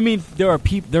 But I mean, there are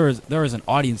people. There is an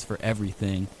audience for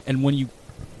everything, and when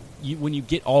you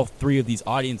get all 3 of these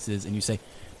audiences, and you say,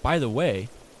 by the way,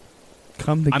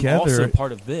 Come I'm also together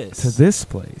part of this. to this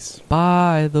place.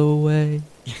 By the way,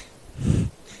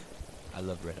 I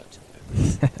love Red Hot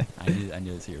Chili Peppers. I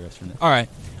knew this here restaurant. All right,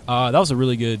 that was a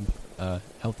really good,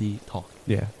 healthy talk.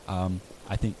 Yeah.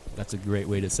 I think that's a great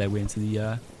way to segue into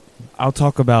the.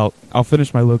 I'll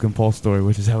finish my Logan Paul story,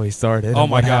 which is how he started. Oh and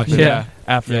my what gosh! happened Yeah.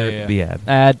 After Yeah. the ad.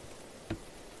 ad.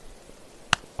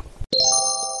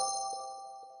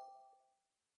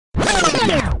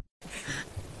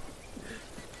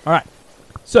 All right.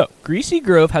 So, Greasy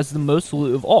Grove has the most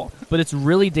loot of all, but it's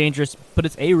really dangerous. But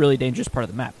it's a really dangerous part of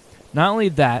the map. Not only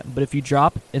that, but if you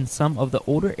drop in some of the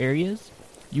older areas,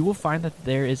 you will find that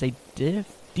there is a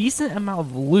decent amount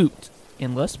of loot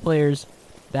in less players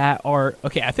that are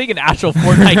okay. I think an actual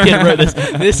Fortnite kid wrote this.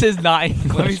 This is not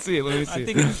English. Let me see it. Let me see I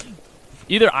think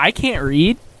either I can't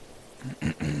read,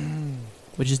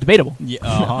 which is debatable,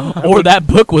 Yeah. or that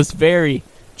book was very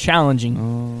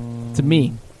challenging to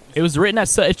me. It was written at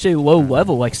such a low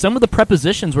level. Like some of the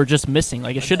prepositions were just missing.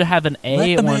 Like it should have an A Let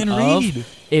the or an man of, read.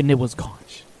 and it was gone.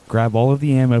 Grab all of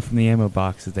the ammo from the ammo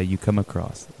boxes that you come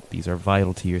across. These are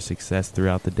vital to your success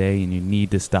throughout the day, and you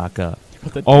need to stock up.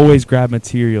 Always grab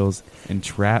materials and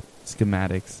trap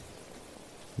schematics.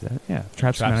 Is that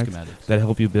trap Trap schematics schematics. that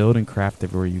help you build and craft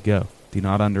everywhere you go. Do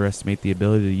not underestimate the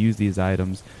ability to use these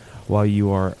items while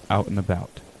you are out and about.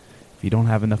 If you don't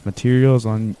have enough materials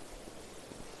on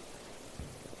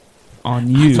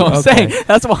you, That's what I'm okay. saying.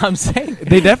 That's what I'm saying.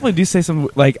 They definitely do say something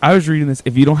like I was reading this.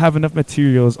 If you don't have enough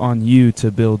materials on you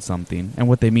to build something, and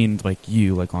what they mean is like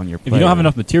you, like on your If you don't player. have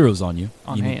enough materials on you,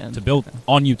 On you need hand. to build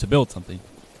on you to build something.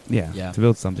 yeah, to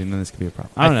build something, then this could be a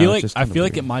problem. I don't know, feel it's like just I kind of feel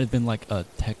like weird. it might have been like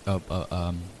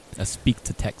a speak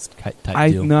to text type I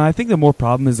deal. no, I think the more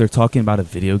problem is they're talking about a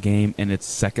video game and it's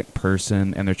second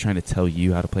person, and they're trying to tell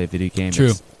you how to play a video game. True.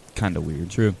 It's kind of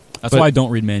weird. True. That's But- why I don't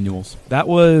read manuals. That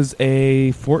was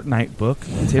a Fortnite book,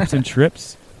 tips and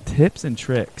tricks.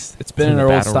 It's been to in the our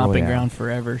old Battle stomping Royale. ground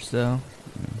forever. So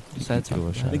just had to talk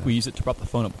about I think that. we used it to prop the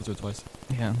phone up once or twice.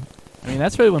 Yeah. I mean,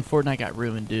 that's really when Fortnite got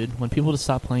ruined, dude. When people just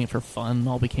stopped playing it for fun, and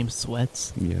all became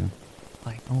sweats. Yeah.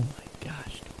 Like, oh my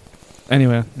gosh.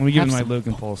 Anyway, let me give Have you my some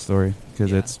Logan fun. Paul story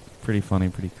because Yeah. it's pretty funny,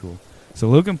 pretty cool. So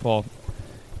Logan Paul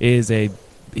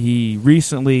he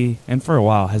recently and for a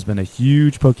while has been a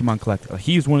huge Pokemon collector.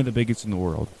 He's one of the biggest in the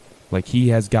world. Like he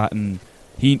has gotten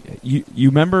you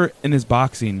remember in his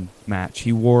boxing match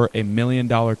he wore $1 million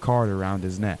card around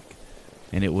his neck,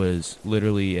 and it was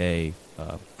literally a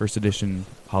first edition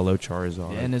Holo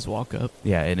Charizard. Yeah, in his walk up.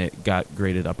 Yeah, and it got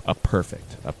graded up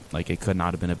perfect. Like it could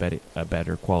not have been a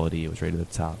better quality. It was rated at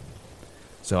the top.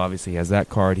 So obviously he has that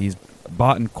card. He's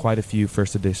bought in quite a few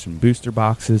first edition booster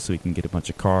boxes so he can get a bunch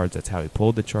of cards. That's how he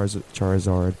pulled the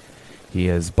Charizard. He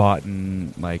has bought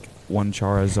in like one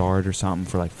Charizard or something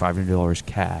for like $500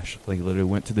 cash. Like he literally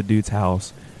went to the dude's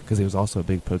house because he was also a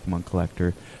big Pokemon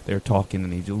collector. They were talking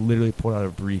and he literally pulled out a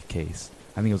briefcase.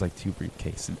 I think it was like 2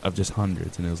 briefcases of just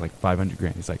hundreds, and it was like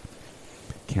 $500,000. He's like,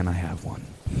 "Can I have one?"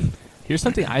 Here's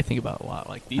something I think about a lot.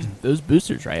 Like those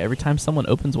boosters, right? Every time someone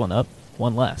opens one up,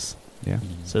 one less. Yeah.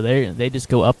 So they just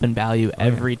go up in value Oh, yeah.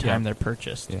 every time Yeah. they're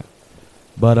purchased. Yeah.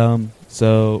 But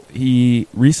so he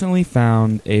recently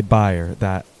found a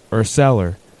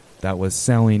seller that was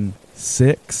selling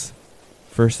 6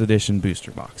 first edition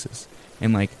booster boxes.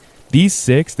 And like these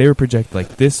 6, they were projected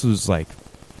like this was like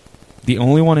the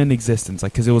only one in existence,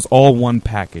 like because it was all one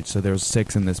package, so there was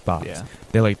 6 in this box. Yeah.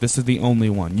 They're like, this is the only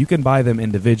one. You can buy them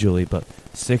individually, but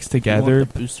 6 together. You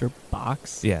want the booster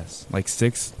box? Yes, like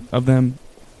 6 of them.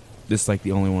 This is like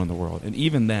the only one in the world, and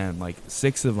even then, like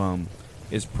 6 of them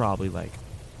is probably like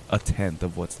 1/10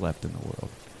 of what's left in the world.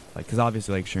 Like, because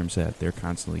obviously, like Sherm said, they're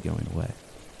constantly going away.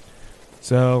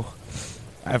 So,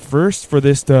 at first, for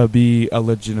this to be a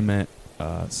legitimate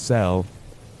sell,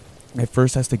 it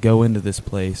first has to go into this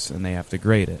place and they have to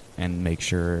grade it and make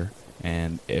sure,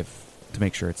 to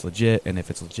make sure it's legit. And if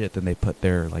it's legit, then they put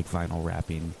their like vinyl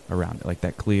wrapping around it, like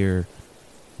that clear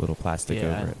little plastic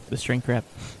over it. The shrink wrap.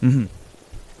 Mm-hmm.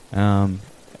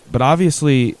 But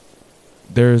obviously,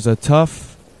 there's a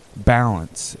tough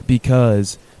balance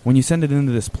because when you send it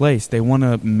into this place, they want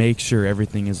to make sure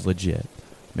everything is legit,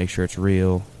 make sure it's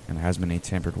real and it hasn't been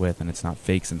tampered with and it's not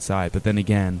fakes inside. But then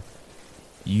again,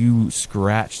 you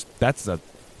scratch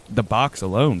the box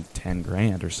alone,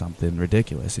 $10,000 or something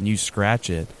ridiculous, and you scratch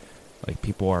it. Like,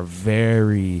 people are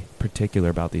very particular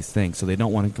about these things, so they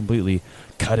don't want to completely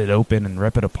cut it open and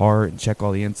rip it apart and check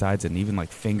all the insides and even like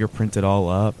fingerprint it all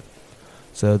up.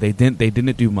 So they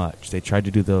didn't do much. They tried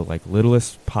to do the like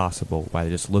littlest possible by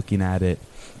just looking at it,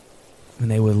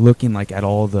 and they were looking like at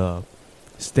all the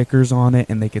stickers on it,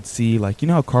 and they could see, like, you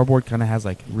know how cardboard kind of has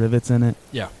like rivets in it?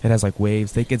 Yeah. It has like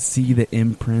waves. They could see the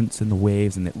imprints and the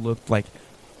waves, and it looked like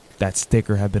that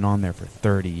sticker had been on there for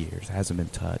 30 years. It hasn't been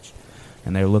touched.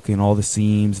 And they're looking at all the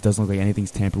seams. It doesn't look like anything's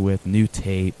tampered with. New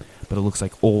tape, but it looks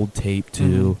like old tape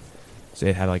too. Mm-hmm. So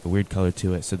it had like a weird color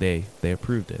to it. So they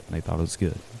approved it, and they thought it was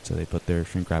good. So they put their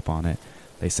shrink wrap on it.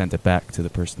 They sent it back to the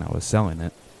person that was selling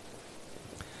it,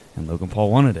 and Logan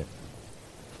Paul wanted it.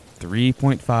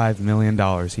 $3.5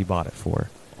 million he bought it for.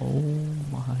 Oh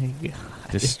my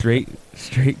god! Just straight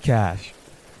cash.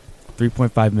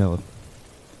 3.5 mil.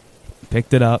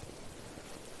 Picked it up.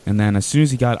 And then as soon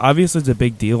as he got, obviously it's a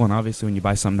big deal, and obviously when you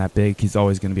buy something that big, he's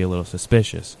always going to be a little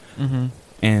suspicious. Mm-hmm.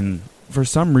 And for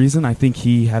some reason, I think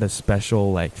he had a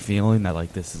special like feeling that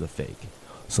like this is a fake.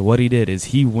 So what he did is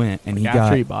he went and he After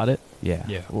got, he bought it. yeah,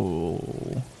 Yeah.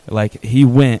 Oh. like he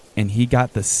went and he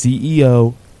got the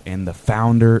CEO and the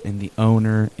founder and the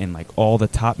owner and like all the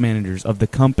top managers of the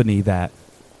company that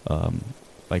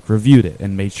like reviewed it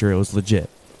and made sure it was legit.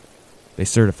 They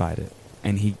certified it,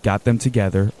 and he got them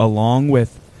together along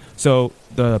with. So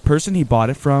the person he bought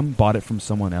it from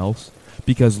someone else,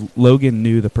 because Logan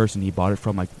knew the person he bought it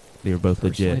from, like they were both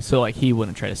Personally. legit. So like he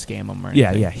wouldn't try to scam him or Yeah,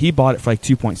 anything. yeah. He bought it for like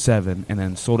 2.7 and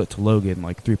then sold it to Logan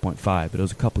like 3.5, but it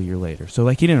was a couple year later. So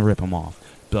like he didn't rip him off,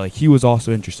 but like he was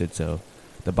also interested. So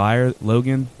the buyer,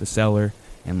 Logan, the seller,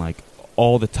 and like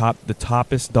all the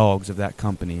toppest dogs of that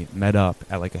company met up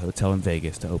at like a hotel in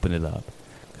Vegas to open it up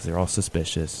because they're all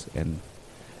suspicious, and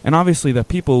obviously the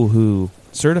people who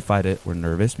certified it were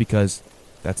nervous because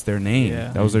that's their name.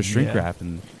 Yeah. That was their shrink Yeah. wrap,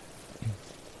 and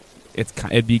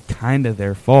it'd be kind of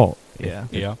their fault. Yeah.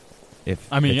 Yeah. If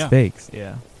I mean, it's yeah. fakes.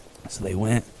 Yeah. So they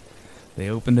went, they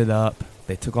opened it up,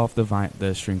 they took off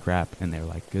the shrink wrap, and they were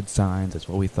like, good signs, that's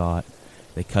what we thought.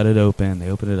 They cut it open, they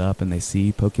open it up, and they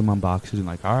see Pokemon boxes, and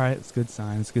like, all right, it's good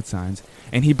signs, good signs.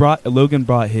 And Logan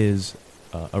brought his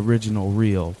original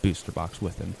real booster box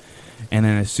with him. And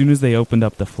then as soon as they opened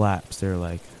up the flaps, they're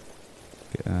like,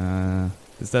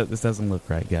 this doesn't look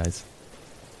right, guys.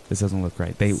 This doesn't look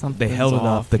right. They Something's held it up.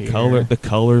 off The here.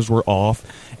 colors were off,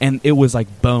 and it was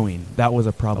like bowing. That was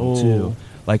a problem too.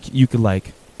 Like you could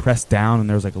like pressed down, and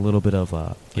there was like a little bit of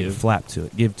Give. flap to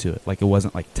it, give to it. Like it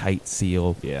wasn't like tight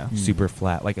seal, Yeah. super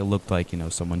flat. Like it looked like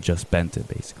someone just bent it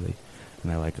basically.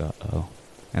 And they're like, oh,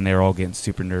 and they were all getting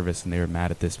super nervous, and they were mad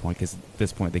at this point because at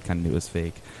this point they kind of knew it was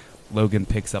fake. Logan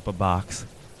picks up a box,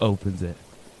 opens it,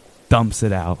 dumps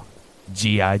it out.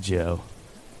 G.I. Joe,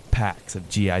 packs of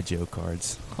G.I. Joe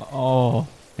cards. Oh.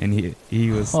 And he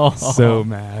was so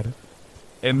mad.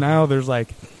 And now there's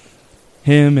like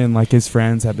him and like his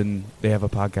friends they have a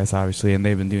podcast obviously, and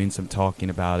they've been doing some talking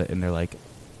about it, and they're like,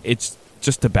 it's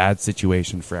just a bad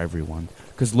situation for everyone.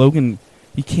 Because Logan,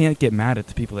 he can't get mad at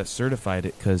the people that certified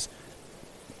it because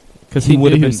he knew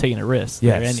he was taking a risk.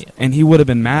 Yes, and he would have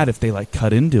been mad if they like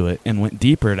cut into it and went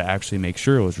deeper to actually make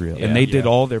sure it was real. Yeah. And they did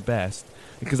all their best.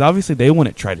 Because obviously they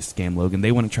wouldn't try to scam Logan.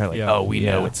 They wouldn't try we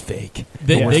know it's fake.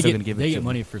 They We're still get, gonna give it they to get them.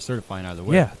 money for certifying either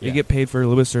way. Yeah, they get paid for a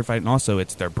little bit certified, and also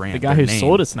it's their brand. The guy their who name.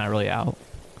 sold it's not really out.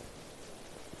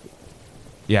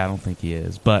 Yeah, I don't think he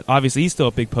is. But obviously he's still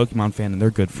a big Pokemon fan, and they're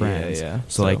good friends. Yeah.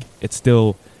 So like, it's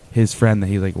still his friend that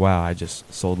he's like, wow, I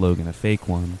just sold Logan a fake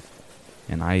one,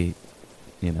 and it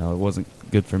wasn't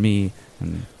good for me.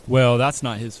 And Well, that's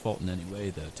not his fault in any way,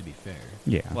 though. To be fair,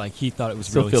 yeah, like he thought it was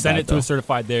Still real. He feel sent bad, it to though. a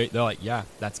certified. They're like, yeah,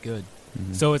 that's good.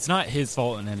 Mhm. So it's not his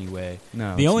fault in any way.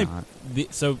 no, the it's only not.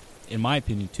 so in my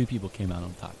opinion, two people came out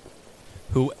on top.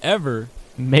 Whoever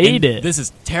Made and it. This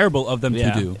is terrible of them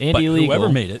Yeah, to do. and But illegal. whoever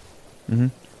made it Mhm.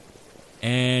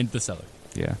 and the seller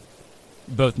Yeah,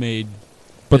 both made.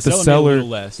 but the made a seller, little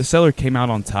less. the seller came out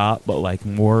on top, but like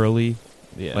morally,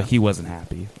 yeah. like he wasn't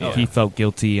happy. Oh. He felt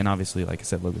guilty, and obviously, like I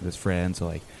said, Logan's his friend. So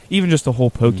like, even just the whole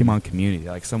Pokemon community,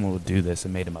 like someone would do this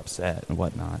and made him upset and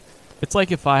whatnot. It's like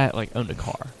if I like owned a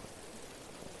car,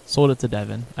 sold it to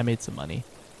Devin, I made some money,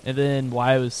 and then while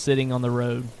I was sitting on the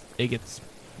road, it gets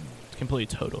completely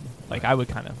totaled. Like I would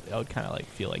kind of like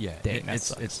feel like, yeah, dang, that it's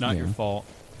sucks. it's not your Yeah. fault.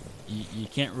 You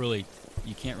can't really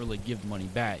give the money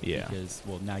back Yeah. because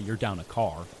now you're down a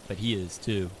car, but he is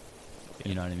too. Yeah.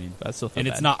 You know what I mean? That's still feel And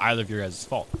bad. it's not either of your guys'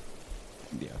 fault.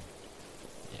 Yeah.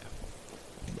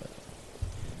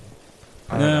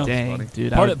 No. Dang,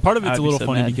 dude. Part of I it's a would be little so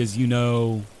funny mad. because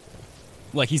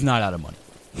like he's not out of money.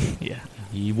 yeah.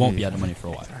 He won't be out of money for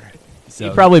a while. So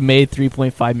He probably made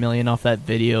 $3.5 million off that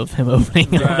video of him opening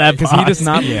Right, that Because box. he does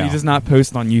not, Yeah. he does not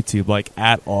post on YouTube like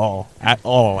at all.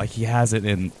 Like he hasn't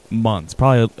in months,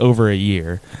 probably over a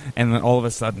year. And then all of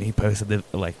a sudden he posted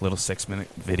a like little 6-minute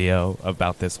video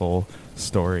about this whole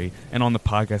story. And on the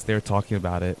podcast they were talking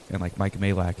about it. And like Mike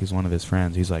Malak, who's one of his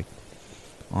friends, he's like,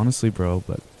 honestly, bro,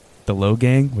 but the Low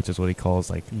Gang, which is what he calls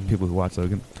like people who watch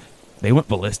Logan, they went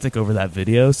ballistic over that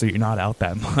video, so you're not out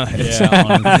that much. Yeah,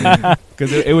 honestly.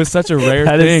 Because it was such a rare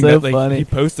That is thing so that like, funny. he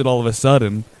posted all of a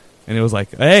sudden, and it was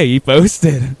like, hey, he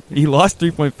posted. He lost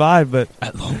 3.5, but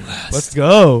At long last. let's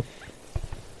go.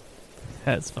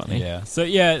 That's funny. Yeah. So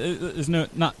yeah, there's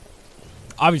not.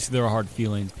 Obviously, there are hard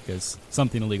feelings because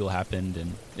something illegal happened,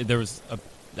 and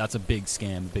that's a big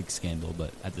scam, a big scandal. But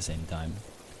at the same time,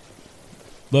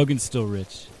 Logan's still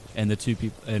rich, and the two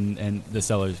people and the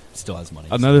seller still has money.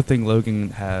 Another thing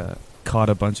Logan had caught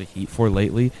a bunch of heat for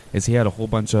lately is he had a whole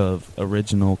bunch of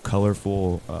original,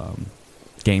 colorful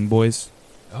Game Boys.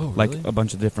 Oh, Like really? a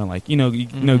bunch of different, like, you know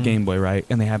Mhm. Game Boy, right?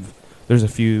 And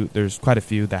there's quite a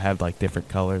few that have like different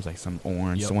colors, like some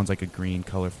orange, Yep. some one's like a green,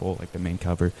 colorful, like the main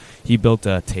cover. He built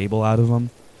a table out of them,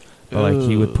 but like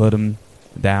he would Ooh. put them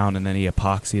down and then he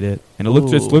epoxied it, and it Ooh.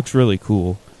 looks really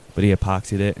cool. But he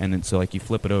epoxied it, and then so like you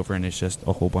flip it over and it's just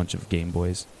a whole bunch of Game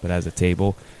Boys, but as a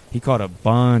table. He caught a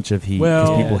bunch of heat because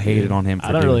Well, people yeah, hated dude. on him for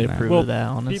I don't doing really that. approve Well, of that,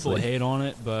 honestly. People hate on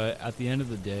it, but at the end of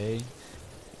the day,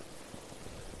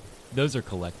 those are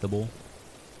collectible,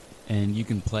 and you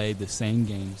can play the same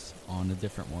games on a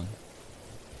different one.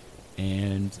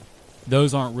 And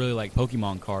those aren't really like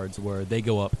Pokemon cards where they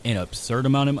go up an absurd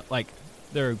amount of like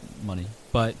they're money,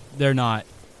 but they're not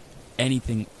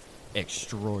anything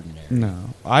extraordinary. No,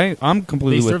 I'm They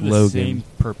completely serve with the Logan. same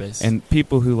purpose, And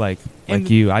people who like And-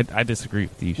 you, I disagree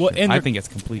with you. Well, Shit. and I they're- think it's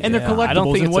completely and they're Yeah, collectibles. I don't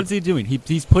think and it's what's he doing?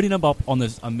 He's putting them up on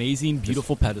this amazing,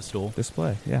 beautiful pedestal.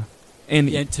 display. Yeah, and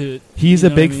And to he's you a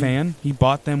know big what I mean? fan. He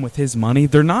bought them with his money.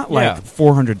 They're not like Yeah.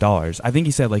 $400. I think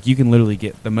he said like you can literally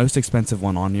get the most expensive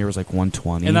one on here was like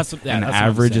 120, And that's what- yeah, and that's the what I'm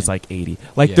average is saying. like 80.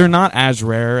 Like Yeah. they're not as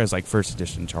rare as like first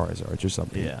edition Charizards or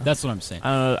something. Yeah. That's what I'm saying. I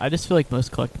don't know. I just feel like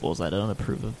most collectibles I don't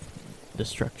approve of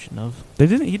destruction of.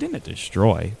 He didn't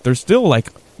destroy. They're still like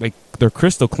they're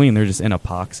crystal clean. They're just in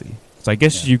epoxy. So I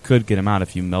guess Yeah. you could get them out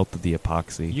if you melted the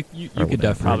epoxy. You or could whatever.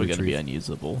 definitely Probably going to be retrieve.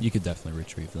 unusable. You could definitely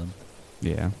retrieve them.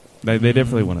 Yeah, they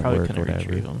definitely wouldn't Probably work. couldn't Whatever.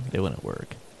 retrieve them. They wouldn't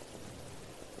work.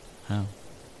 How?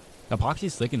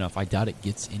 Epoxy's thick enough. I doubt it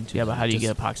gets into. Yeah, them. but how do you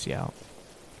Just- get epoxy out?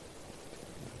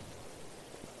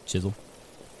 chisel.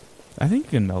 I think you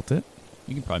can melt it.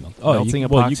 You can probably melt it. Melting you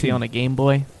epoxy can- on a Game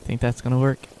Boy. Think that's gonna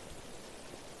work?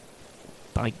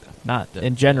 Like not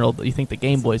in general, but you think the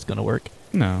Game Boy's gonna work?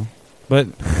 No, but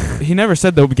he never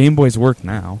said the Game Boys work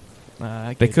now.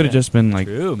 I They get could have that. just been like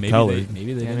True. Maybe colored.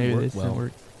 maybe they Yeah, didn't maybe work they still well.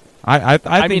 work. I I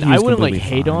think mean, he I was wouldn't like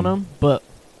completely hate on fine. them, but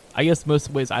I guess most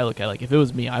of the ways I look at it, like if it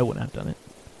was me, I wouldn't have done it.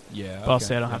 Yeah. But I'll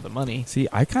say I don't have the money. See,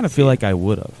 I kind of feel like I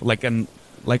would have. Like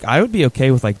I would be okay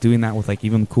with like doing that with like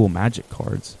even cool Magic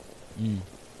cards.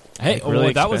 Hey, Like,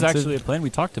 really that was expensive? actually a plan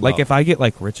we talked about. Like if I get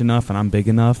like rich enough and I'm big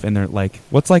enough, and they're like,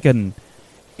 what's like an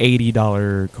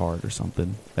 $80 card or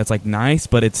something that's like nice,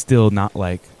 but it's still not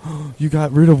like you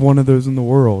got rid of one of those in the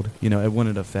world. You know, it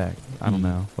wouldn't affect. I don't Mm.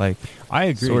 know. Like I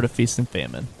agree. Sort of Feast and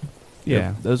Famine.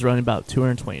 yeah, Those run about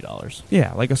 $220.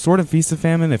 yeah, like a Sword of Feast of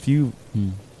Famine. If you Hmm.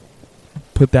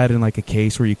 put that in like a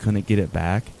case where you couldn't get it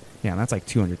back, yeah, that's like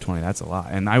 220. That's a lot,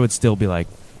 and I would still be like,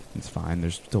 it's fine.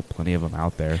 There's still plenty of them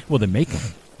out there. Well, they make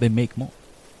them. They make more.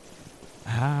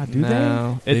 Ah, do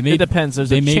No, They it made- depends. There's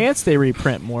they a made- chance they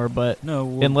reprint more, but No,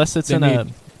 well, unless it's they in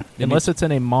made- they unless it's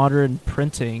in a modern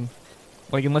printing,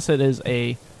 like unless it is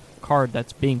a card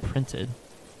that's being printed,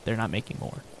 they're not making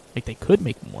more. Like they could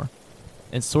make more.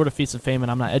 And Sort of Feast of Famine,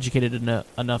 I'm not educated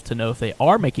enough to know if they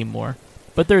are making more,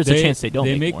 but there's a chance they don't.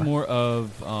 They make make more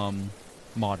of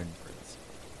modern prints.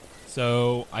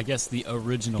 So I guess the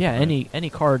original. Yeah, print- any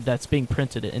card that's being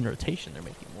printed in rotation, they're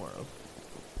making more of.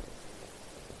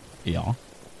 Yeah.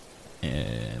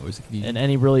 And where's the confusion? And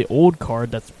any really old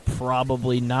card that's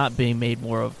probably not being made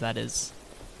more of, that is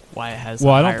why it has.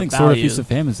 Well, a I don't higher think Sword of value. Feast of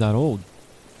Famine is that old.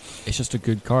 It's just a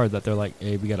good card that they're like,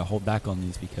 hey, we got to hold back on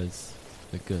these because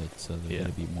they're good, so they're Yeah.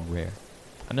 going to be more rare.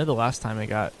 I know the last time it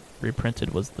got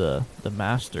reprinted was the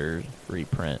Master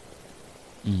reprint.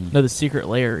 Mm-hmm. No, the Secret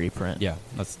Lair reprint. Yeah,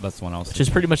 that's the one I was. Which is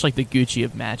pretty much like the Gucci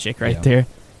of Magic right Yeah. there.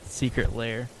 Secret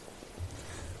Lair.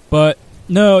 But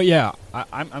no, yeah,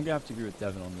 I'm gonna have to agree with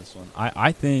Devin on this one.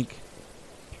 I think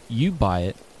you buy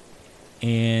it,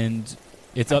 and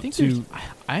it's I up think to.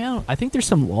 there's- I think there's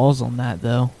some laws on that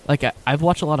though. Like I've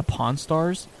watched a lot of Pawn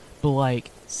Stars, but like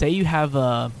say you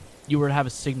were to have a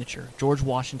signature, George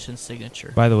Washington's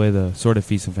signature. By the way, the Sword of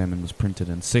Feast and Famine was printed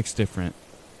in 6 different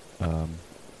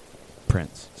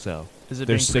prints. So Is it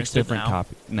there's being 6 printed different now?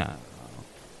 copies. No,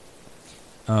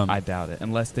 I doubt it.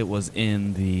 Unless it was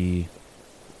in the,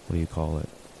 what do you call it?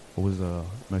 What was the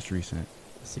most recent?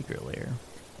 Secret Lair.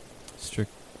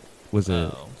 strict Was it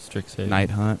Oh. Strixhaven.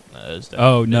 Night Hunt? No, it was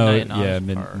Oh no, Midnight yeah,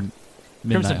 Knowledge or Midnight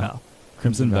Crimson Vow.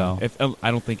 Crimson Vow. If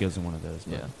I don't think it was in one of those.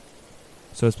 But. Yeah.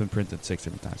 So it's been printed 6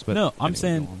 different times. But no, I'm anyway,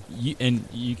 saying go on. you, and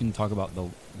you can talk about the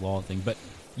law thing, but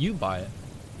you buy it,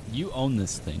 you own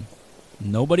this thing.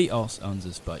 Nobody else owns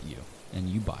this but you, and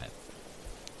you buy it.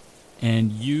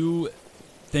 And you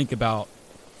think about,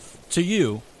 to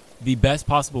you, the best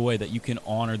possible way that you can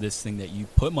honor this thing that you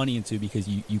put money into because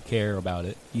you care about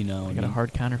it, you know. I got a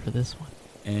hard counter for this one.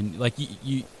 And like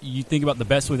you think about the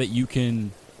best way that you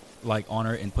can like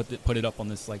honor it and put it up on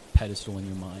this like pedestal in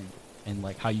your mind, and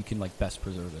like how you can like best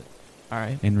preserve it. All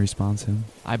right. In response, him.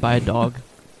 I buy a dog.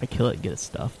 I kill it and get it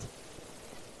stuffed.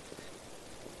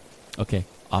 Okay,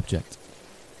 object.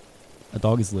 A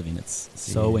dog is living. It's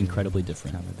so Yeah, incredibly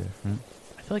different. Kind of different.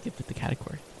 I feel like it fit the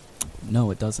category.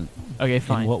 No, it doesn't. Okay,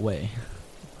 fine. In what way?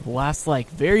 Last like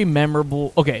very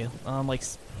memorable. Okay,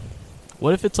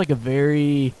 what if it's like a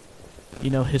very,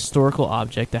 historical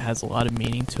object that has a lot of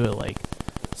meaning to it, like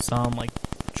some like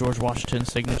George Washington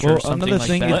signature Well, or something another like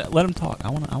thing that. Let him talk. I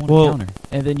want to Well- counter.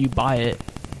 And then you buy it,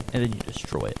 and then you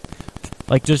destroy it.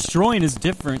 Like destroying is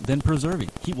different than preserving.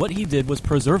 What he did was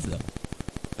preserve them.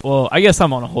 Well, I guess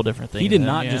I'm on a whole different thing. He did then,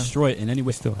 not yeah. destroy it in any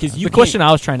way. Still Because have. you The question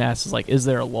I was trying to ask is like, is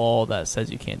there a law that says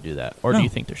you can't do that, or No. do you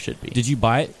think there should be? Did you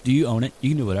buy it? Do you own it?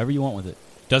 You can do whatever you want with it.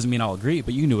 Doesn't mean I'll agree,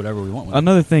 but you can do whatever we want with it.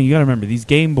 Another thing you got to remember: these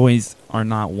Game Boys are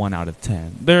not 1 out of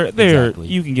 10. They're Exactly.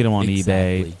 you can get them on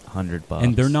Exactly. eBay, $100,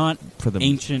 And they're not for the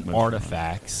ancient most part.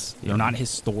 artifacts. Yeah. They're not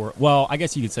historic. Well, I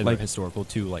guess you could say Like- they're historical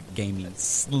too, like gaming.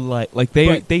 Like they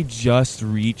But- they just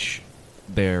reach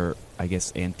their, I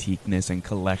guess, antiqueness and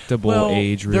collectible Well,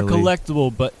 age. Really, they're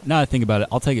collectible, but now that I think about it,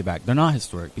 I'll take it back. They're not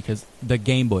historic because the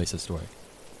Game Boy is historic.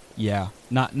 Yeah,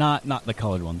 not the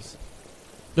colored ones.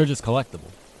 They're just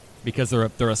collectible because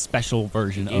they're a special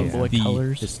version of Game Boy the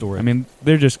colors. historic. I mean,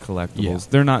 they're just collectibles. Yeah.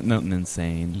 They're not nothing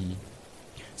insane. Mhm.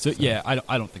 So yeah, I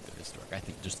don't think they're historic. I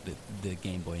think just the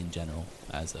Game Boy in general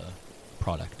as a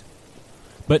product.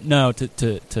 But no,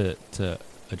 to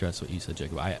address what you said,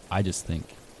 Jacob, I just think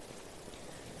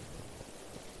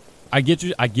I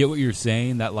get what you're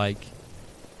saying, that like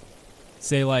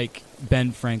say like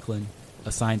Ben Franklin,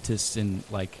 a scientist in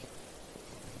like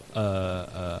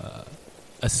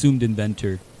assumed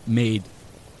inventor made.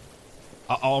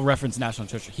 I'll reference National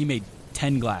Treasure. He made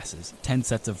 10 glasses, 10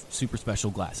 sets of super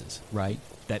special glasses, right?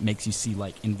 That makes you see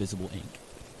like invisible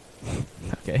ink.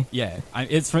 Okay. Yeah,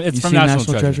 it's from You National, seen National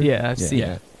Treasure. Treasure? Yeah, I've Yeah. seen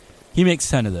Yeah, it. he makes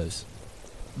 10 of those.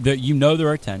 There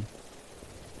are 10,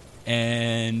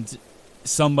 and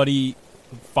somebody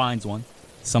finds one,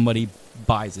 somebody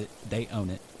buys it, they own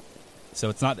it. So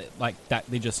it's not like that.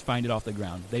 They just find it off the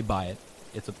ground. They buy it.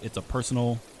 It's a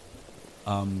personal,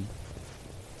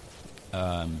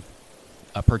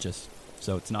 a purchase.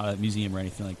 So it's not a museum or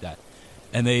anything like that.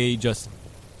 And they just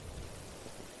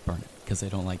burn it because they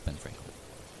don't like Ben Franklin.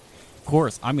 Of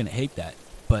course, I'm going to hate that,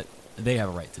 but they have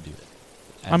a right to do it.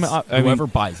 I mean, Whoever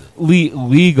buys it.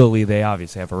 Legally, they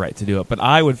obviously have a right to do it, but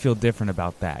I would feel different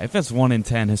about that. If it's 1 in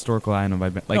 10 historical item,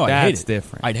 like No, I'd hate that's it.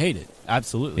 different. I'd hate it.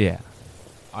 Absolutely. Yeah,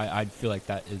 I'd feel like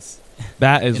that is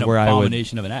that is an where I would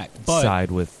abomination of an act. But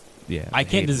side with. Yeah, I the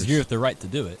can't haters. disagree with their right to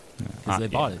do it because they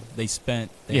bought yeah. it. They had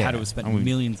Yeah, to have spent I mean-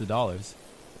 millions of dollars.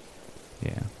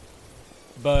 Yeah,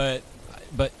 But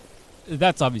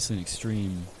that's obviously an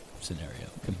extreme scenario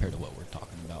compared to what we're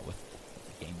talking about with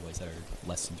Game Boys that are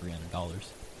less than $300.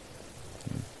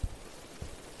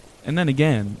 and then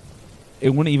again, it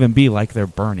wouldn't even be like they're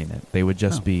burning it. They would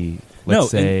just No. be, let's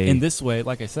say, in this way,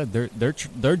 like I said,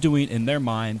 they're doing in their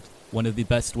mind one of the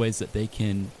best ways that they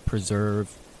can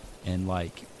preserve and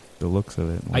like the looks of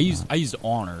it. and I used whatnot.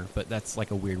 honor, but that's like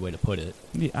a weird way to put it.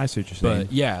 Yeah, I see what you're saying.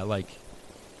 But yeah, like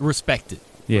respect it.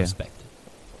 Yeah. Respect it.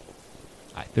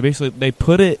 They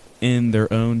put it in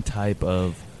their own type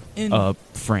of And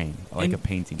frame, like and a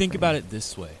painting. think frame. about it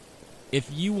this way: if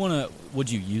you wanna, would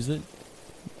you use it?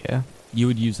 Yeah. You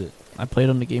would use it. I played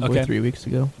on the Game Boy Okay. 3 weeks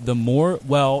ago. The more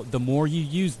you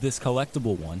use this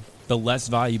collectible one, the less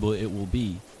valuable it will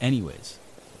be, anyways.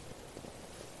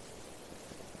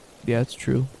 Yeah, it's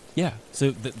true. Yeah.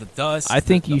 So the dust. I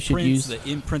think the you should prints, use- the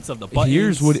imprints of the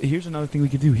buttons. Here's another thing we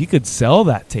could do. He could sell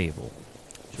that table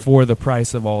for the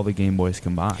price of all the Game Boys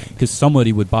combined. because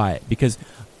somebody would buy it because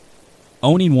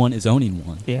owning one is owning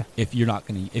one. Yeah. If you're I don't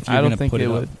gonna think put it it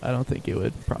would. up. I don't think it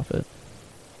would profit.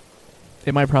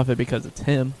 It might profit because it's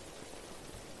him.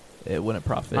 It wouldn't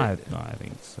profit. I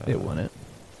think so. It wouldn't.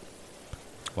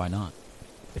 Why not?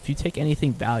 If you take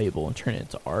anything valuable and turn it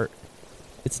into art,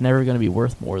 it's never going to be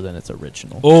worth more than its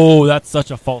original. Oh, that's such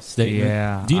a false statement.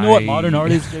 Yeah. Do you know what modern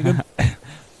art is, Jacob?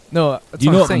 No, that's Do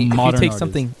you what know I'm what saying. If you modern take art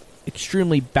something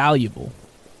extremely valuable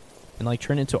and like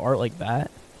turn it into art like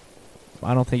that,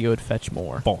 I don't think it would fetch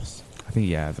more. False. I think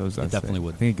it definitely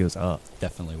would. I think it goes up.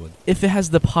 Definitely would. If it has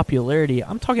the popularity,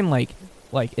 I'm talking like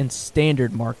in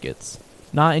standard markets,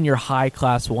 not in your high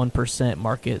class 1%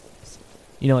 markets.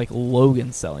 You know, like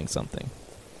Logan selling something.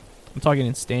 I'm talking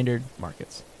in standard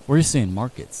markets. We're just saying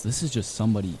markets. This is just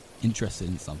somebody interested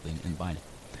in something and buying it.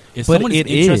 If But someone is it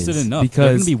interested is, enough, they're because-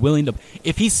 going to be willing to.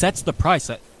 If he sets the price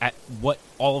at what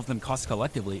all of them cost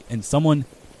collectively, and someone,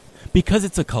 because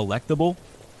it's a collectible,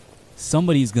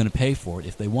 somebody's going to pay for it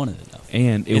if they want it enough.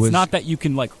 And It's not that you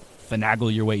can like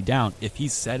finagle your way down. If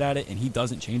he's set at it and he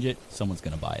doesn't change it, someone's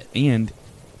going to buy it. and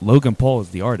Logan Paul is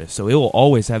the artist, so it will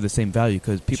always have the same value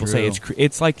because people say True.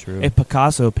 it's like True. if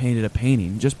Picasso painted a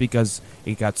painting, just because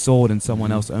it got sold and someone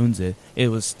Mhm. else owns it, it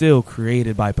was still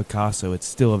created by Picasso. It's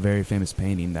still a very famous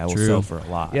painting that will True. sell for a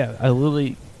lot. Yeah, I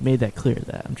literally made that clear.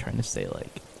 That I'm trying to say,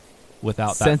 like,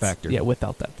 Without that since- factor, Yeah,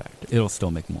 without that factor. it'll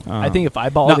still make more. I think if I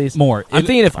bought all Not these, more. I'm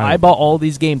thinking if I I bought all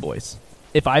these Game Boys,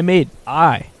 if I made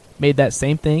that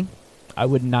same thing, I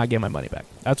would not get my money back.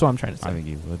 That's what I'm trying to say. I think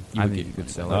you would. You I would think get you could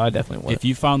money sell No, it. I definitely would. If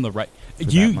you found the right, For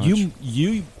you that you much.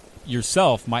 you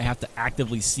yourself might have to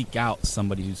actively seek out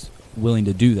somebody who's willing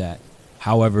to do that.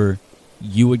 However,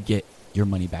 you would get your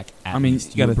money back. At I mean,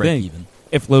 least. you gotta would break think. even.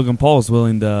 If Logan Paul is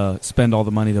willing to spend all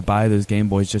the money to buy those Game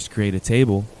Boys just to create a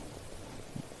table,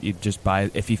 you'd just buy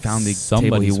it. If he found the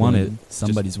table he wanted,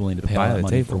 somebody's willing to pay buy all that the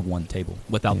money table. for one table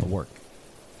without the Yeah. work.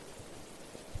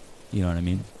 You know what I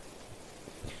mean?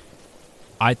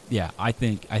 I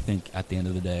think at the end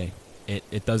of the day,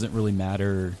 it doesn't really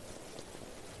matter.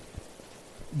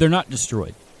 They're not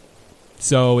destroyed.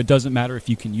 So it doesn't matter if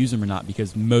you can use them or not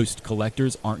because most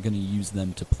collectors aren't going to use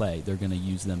them to play. They're going to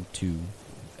use them to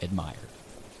admire.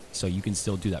 So you can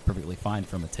still do that perfectly fine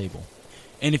from a table.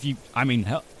 And if you, I mean,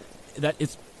 hell, that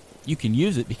it's, you can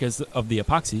use it because of the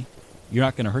epoxy. You're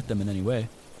not going to hurt them in any way.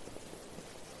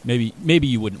 Maybe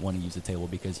you wouldn't want to use a table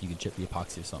because you could chip the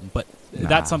epoxy or something. But Nah,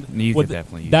 that's something. you well, could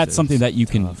definitely use that's it. something that you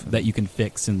It's can tough.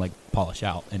 fix and like polish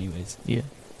out, anyways. yeah.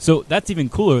 So that's even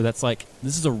cooler. That's like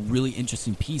this is a really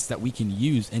interesting piece that we can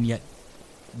use, and yet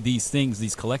these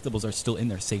collectibles are still in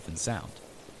there safe and sound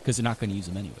because they're not going to use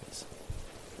them anyways.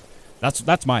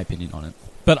 That's my opinion on it.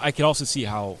 But I could also see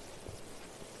how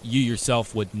you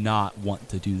yourself would not want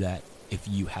to do that if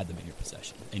you had them in your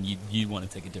possession and you want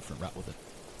to take a different route with it.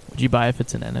 Would you buy if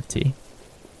it's an NFT?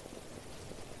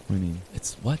 What do you mean?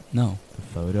 It's what? No. The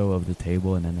photo of the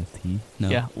table and NFT? No.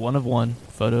 Yeah, one of one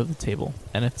photo of the table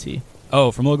NFT.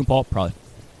 Oh, from Logan Paul? Probably.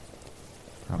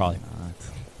 Probably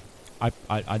not.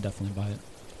 I definitely buy it.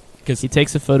 Because He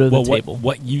takes a photo of the table.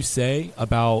 what you say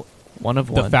about One of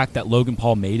the one. fact that Logan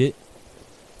Paul made it,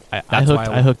 I that's why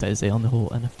hooked, I hooked Isaiah on the whole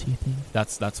NFT thing.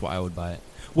 that's why I would buy it.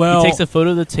 Well, He takes a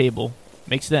photo of the table,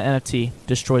 makes it an NFT,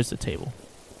 destroys the table.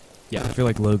 yeah. I feel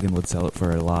like Logan would sell it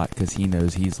for a lot because he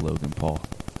knows he's Logan Paul.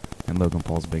 And Logan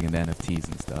Paul's big into NFTs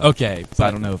and stuff. Okay, So I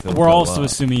but don't know if it'll we're go also up.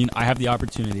 assuming I have the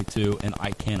opportunity to, and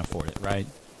I can afford it, right?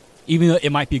 Even though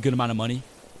it might be a good amount of money,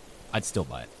 I'd still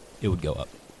buy it. It would go up.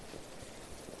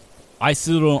 I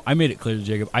still don't. I made it clear to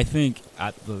Jacob. I think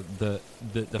at the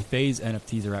phase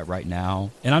NFTs are at right now,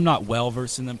 and I'm not well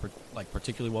versed in them, like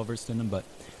particularly well versed in them, but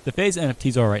the phase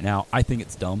NFTs are right now. I think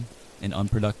it's dumb and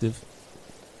unproductive.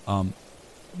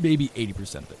 Maybe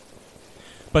 80% of it,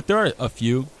 but there are a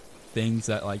few things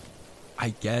that, like, I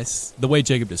guess the way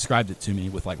Jacob described it to me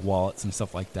with like wallets and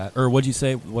stuff like that, or what'd you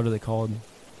say? What are they called?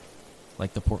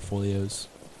 Like the portfolios.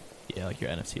 Yeah, like your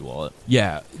NFT wallet.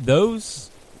 Yeah, those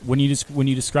when you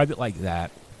describe it like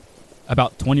that,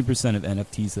 about 20% of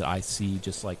NFTs that I see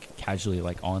just like casually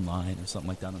like online or something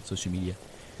like that on social media,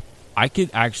 I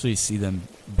could actually see them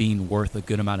being worth a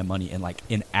good amount of money in like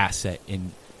an asset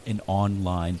in an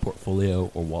online portfolio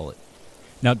or wallet.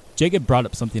 Now, Jacob brought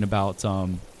up something about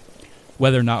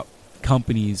whether or not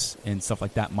companies and stuff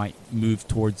like that might move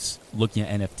towards looking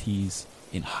at NFTs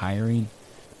in hiring.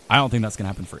 I don't think that's going to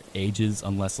happen for ages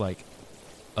unless like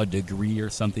a degree or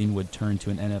something would turn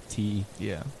to an NFT.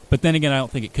 Yeah. But then again, I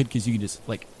don't think it could because you can just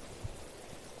like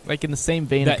Like in the same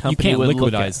vein, a that. You company can't would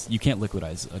look liquidize. at, You can't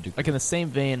liquidize a degree. like in the same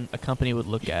vein, a company would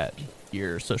look at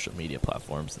your social media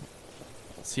platforms and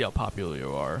see how popular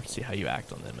you are, see how you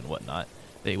act on them and whatnot.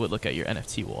 They would look at your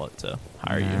NFT wallet to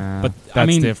hire you. Nah, But, that's I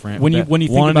mean, different. when you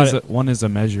think one about is it- one is a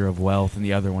measure of wealth, and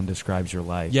the other one describes your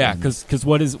life. Yeah, and because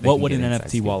what can would an get NFT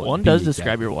insights. wallet? One be does exactly?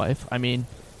 describe your wife. I mean,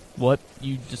 what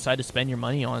you decide to spend your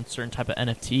money on certain type of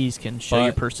NFTs can show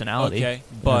your But- personality. Okay,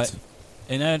 but That's-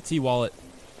 an NFT wallet,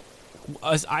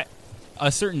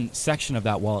 a certain section of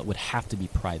that wallet would have to be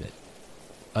private.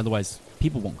 Otherwise,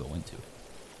 people won't go into it,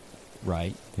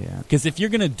 right? yeah, Because if you're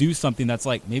going to do something that's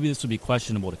like, maybe this would be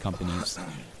questionable to companies,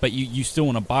 but you still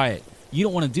want to buy it, you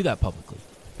don't want to do that publicly.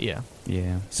 Yeah.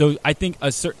 yeah. So I think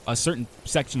a certain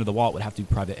section of the wallet would have to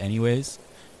be private anyways.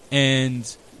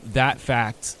 And that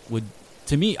fact would,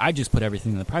 to me, I just put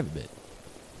everything in the private bit.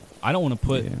 I don't want to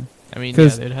put... yeah. I mean,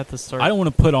 'Cause they'd have to start. I don't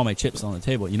want to put all my chips on the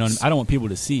table. You know what I mean? I don't want people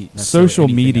to see necessarily Social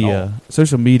anything at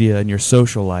all. media and your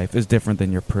social life is different than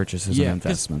your purchases Yeah, and 'cause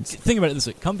investments. Think about it this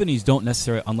way: companies don't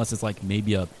necessarily, unless it's like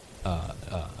maybe a,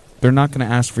 They're not going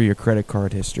to ask for your credit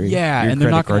card history. yeah, your and they're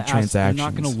not credit going card to they're transactions.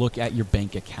 not going to look at your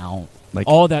bank account. Like,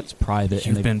 All that's private.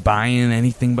 you've and been buying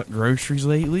anything but groceries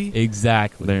lately.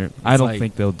 exactly. I don't like-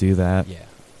 think they'll do that. Yeah,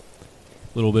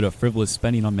 a little bit of frivolous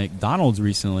spending on McDonald's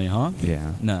recently, huh?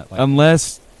 Yeah. No, like,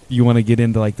 Unless you want to get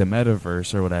into like the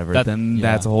metaverse or whatever, then yeah,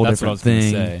 that's a whole that's what I different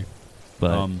was gonna thing. say.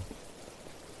 But I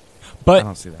But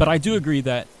don't see that. but I do agree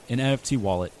that an NFT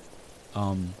wallet,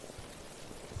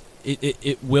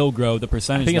 it will grow. The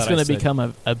percentage. I think it's going to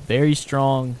become a very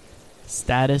strong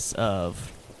status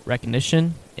of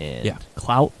recognition and Yeah.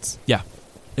 clout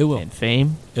It will. and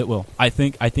fame. It will. I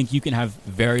think you can have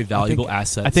very valuable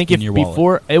assets. I think in if your wallet.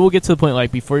 before it will get to the point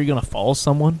like before you're gonna follow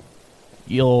someone,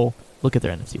 you'll look at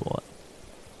their NFT wallet.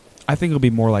 I think it'll be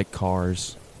more like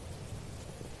cars.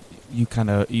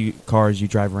 Cars you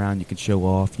drive around, you can show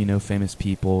off. You know, famous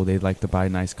people, they like to buy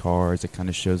nice cars. It kind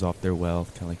of shows off their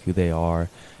wealth, kind of like who they are.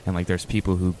 And like, there's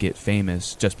people who get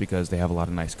famous just because they have a lot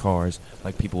of nice cars.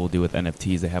 Like people will do with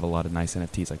NFTs. They have a lot of nice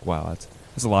NFTs. Like, wow,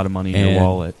 that's a lot of money in And- your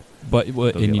wallet. but They'll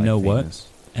and get, you like, know famous.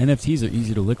 what? NFTs are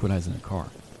easy to liquidize in a car.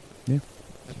 Yeah.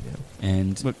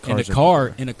 And But in a cars are car,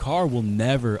 cheaper. in a car will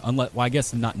never, unless, well, I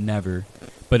guess not never,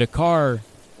 but a car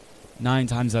 9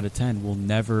 times out of 10 will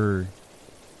never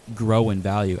grow in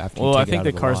value after. Well, you I take it think out the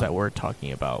of cars lot. that we're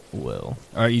talking about will.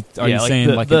 Are you Yeah, saying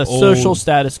the, like the an social old,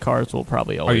 status cars will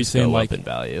probably always saying go like- up in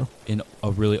value? in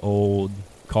a really old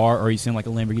car, or are you saying like a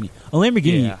Lamborghini? A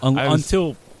Lamborghini Yeah, I was-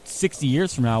 until 60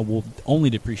 years from now will only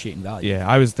depreciate in value. Yeah,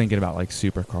 I was thinking about like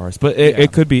supercars, but it, Yeah.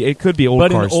 it could be old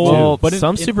But an cars old- too. Well, but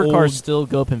some in supercars old- still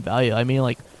go up in value. I mean,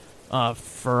 like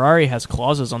Ferrari has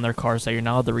clauses on their cars that you're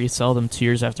not allowed to resell them 2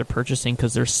 years after purchasing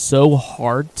because they're so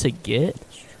hard to get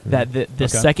that the Okay.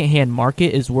 secondhand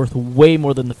market is worth way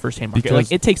more than the first-hand market. Because-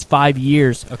 Like it takes 5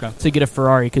 years Okay. to get a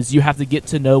Ferrari because you have to get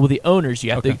to know the owners.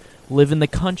 You have Okay. to live in the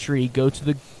country, go to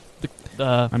the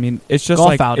I mean, it's just golf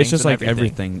like outings it's just and like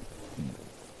everything. everything.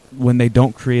 When they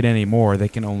don't create any more, they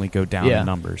can only go down Yeah. in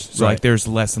numbers. So Right. like, there's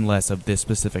less and less of this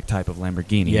specific type of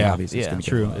Lamborghini. Yeah. Obviously, it's Yeah. gonna get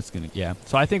True. low. It's gonna. Yeah.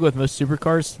 So I think with most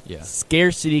supercars, Yeah.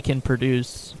 scarcity can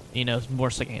produce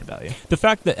more secondhand value. The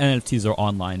fact that NFTs are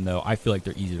online, though, I feel like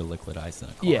they're easier to liquidize than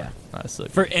a car. honestly.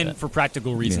 For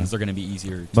practical reasons, Yeah. they're going to be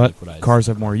easier to But liquidize. cars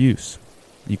have more use.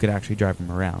 You could actually drive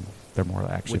them around. They're more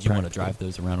actually. Would you want to practical. drive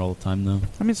those around all the time, though?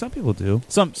 I mean, some people do.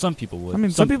 Some people would. I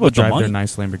mean, some people with the drive money, their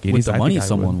nice Lamborghinis. With the I money, think I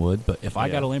someone would. would. But if I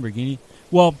got Yeah. a Lamborghini,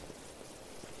 well,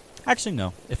 actually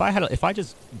no. If I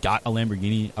just got a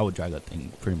Lamborghini, I would drive that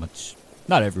thing pretty much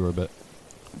not everywhere, but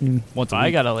once If a I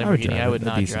week. got a I would Lamborghini, drive I would it a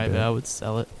not decent drive it. bit. I would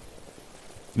sell it.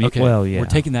 Okay, Well, yeah. we're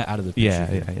taking that out of the picture. Yeah,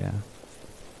 here. yeah.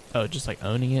 Oh, just like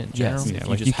owning it in general. Yes, Yeah, if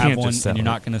like, you you just have can't one just sell and you're it.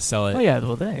 not going to sell it. Oh yeah,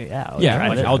 well then I would Yeah, drive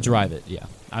like, it. I'll drive it. Yeah,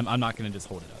 I'm not going to just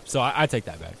hold it up. So I take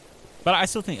that back. But I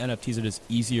still think NFTs are just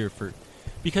easier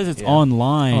because it's Yeah.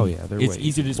 online. Oh, yeah, they're it's way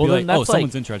easier to just Well, be then like, oh, that's like-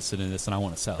 someone's interested in this and I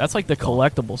want to sell. That's it. like the Go on.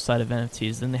 collectible side of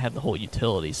NFTs. Then they have the whole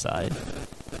utility side,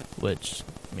 which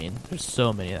I mean, there's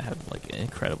so many that have like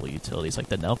incredible utilities. Like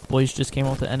the Nelk Boys just came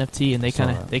out with the NFT, and they Saw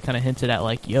kind that. of hinted at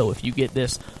like, yo, if you get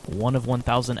this 1 of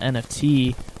 1,000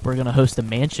 NFT, we're gonna host a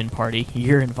mansion party.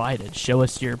 You're invited. Show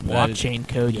us your That is- blockchain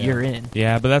code. yeah. You're in.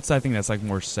 Yeah, but I think that's like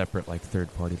more separate, like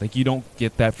third party. Like you don't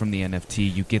get that from the NFT.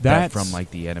 You get that That's- from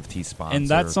like the NFT sponsor. and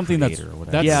that's or something that's- creator or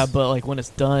whatever. that's- Yeah, but like when it's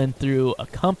done through a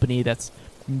company that's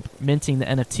minting the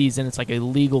NFTs, and it's like a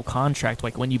legal contract.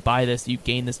 Like when you buy this, you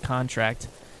gain this contract.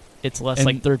 It's less And-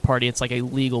 like third party. It's like a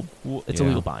legal. It's a Yeah.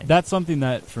 legal buying. That's something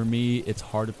that for me it's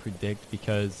hard to predict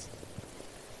because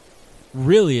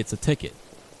really it's a ticket.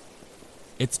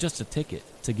 It's just a ticket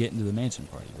to get into the mansion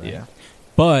party, right? Yeah.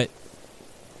 But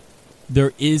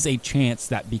there is a chance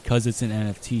that because it's an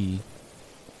NFT,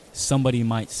 somebody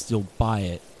might still buy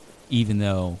it even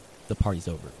though the party's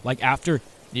over. Like after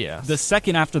Yeah. the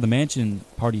second after the mansion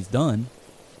party's done,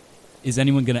 is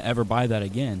anyone going to ever buy that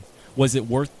again? Was it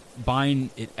worth buying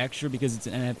it extra because it's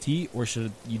an NFT, or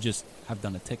should you just have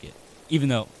done a ticket? Even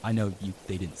though I know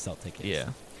they didn't sell tickets. Yeah.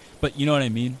 But you know what I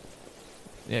mean?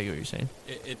 Yeah, I get what you're saying.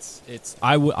 It's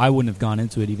I wouldn't have gone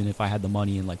into it even if I had the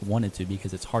money and like wanted to,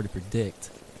 because it's hard to predict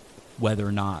whether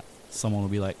or not someone will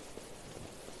be like,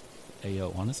 hey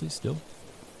yo, honestly, still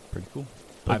pretty cool.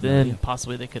 I But have no then idea.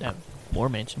 possibly they could have more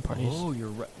mansion parties. Oh, you're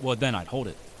right. Well, then I'd hold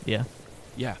it. Yeah.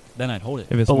 Yeah, then I'd hold it.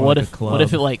 If it's But more what like if a club. what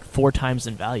if it like 4 times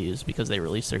in values because they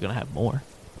release they're gonna have more?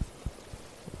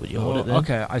 Would you hold it then?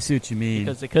 Okay, I see what you mean.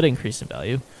 Because it could increase in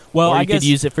value. well, or I you guess could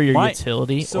use it for your my-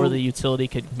 utility, so- or the utility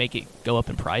could make it go up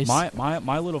in price.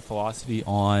 my little philosophy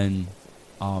on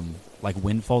like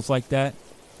windfalls like that,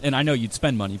 and I know you'd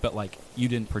spend money, but like you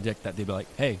didn't predict that they'd be like,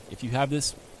 hey, if you have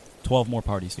this, 12 more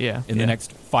parties Yeah. in Yeah. the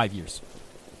next 5 years,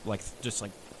 like just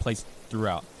like placed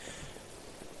throughout.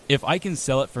 If I can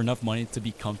sell it for enough money to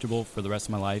be comfortable for the rest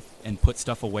of my life and put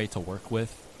stuff away to work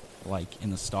with, like in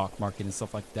the stock market and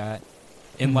stuff like that,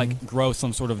 and like Mhm. grow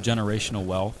some sort of generational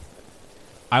wealth,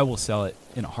 I will sell it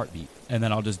in a heartbeat, and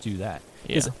then I'll just do that.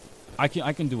 Yeah. 'Cause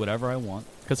I can do whatever I want.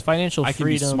 Because financial I can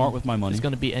be freedom smart with my money. is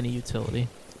going to be any utility.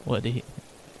 What did he?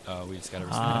 We just got to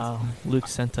respond. Luke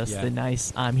sent us Yeah. the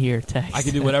nice "I'm here" text. I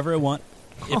can do whatever I want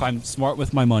if I'm smart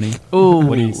with my money. Ooh,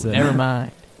 What do you say? never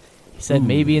mind. He said Ooh.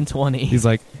 maybe in 20. He's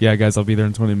like, yeah, guys, I'll be there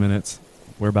in 20 minutes.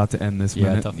 We're about to end this Yeah,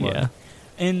 minute. tough luck. yeah.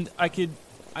 And I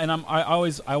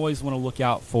always want to look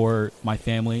out for my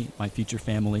family, my future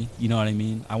family. You know what I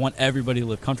mean? I want everybody to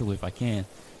live comfortably if I can.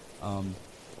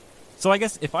 So I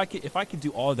guess if I could do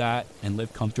all that and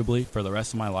live comfortably for the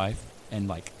rest of my life, and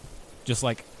like just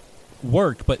like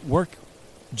work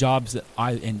jobs that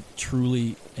I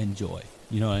truly enjoy.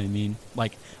 You know what I mean?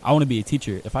 Like I want to be a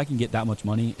teacher. If I can get that much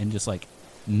money and just like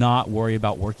not worry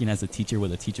about working as a teacher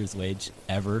with a teacher's wage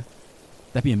ever,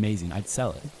 that'd be amazing. I'd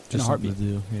sell it in a Just something heartbeat. to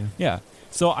do. Yeah. Yeah.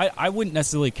 So I wouldn't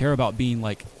necessarily care about being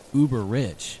like uber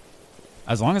rich.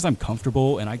 As long as I'm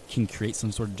comfortable and I can create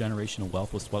some sort of generational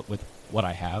wealth with what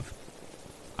I have,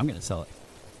 I'm going to sell it.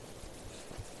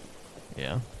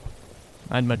 Yeah.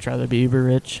 I'd much rather be uber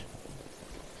rich.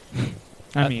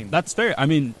 I mean, that's fair. I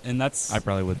mean, and that's I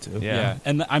probably would too. Yeah.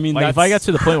 And I mean, Like that's, if I got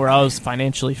to the point where I was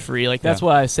financially free, like that's Yeah.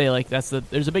 why I say like there's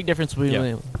a big difference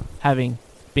between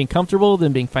being comfortable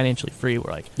than being financially free.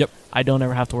 Where like Yep. I don't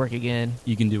ever have to work again.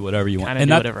 you can do whatever you want, Kinda and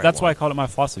do whatever I that's why I want. called it my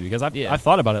philosophy, because I've Yeah.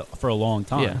 thought about it for a long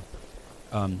time.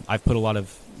 Yeah. I've put a lot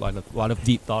of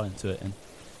deep thought into it, and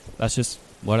that's just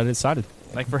what I decided.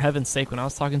 Like, for heaven's sake, when I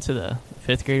was talking to the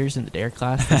 5th graders in the DARE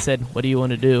class, they said, "What do you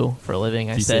want to do for a living?"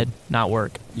 I He said, said- "Not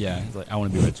work." Yeah, he's like, I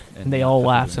want to be rich. And they all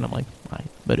laughed, and I'm like, my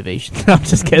motivation. I'm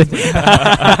just kidding.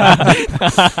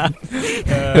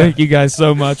 Thank you guys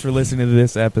so much for listening to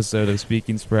this episode of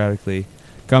Speaking Sporadically.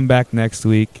 Come back next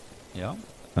week. Yeah.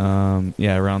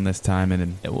 Around this time, and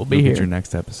then We'll be you'll here. get your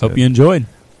next episode. Hope you enjoyed.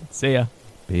 See ya.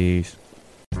 Peace.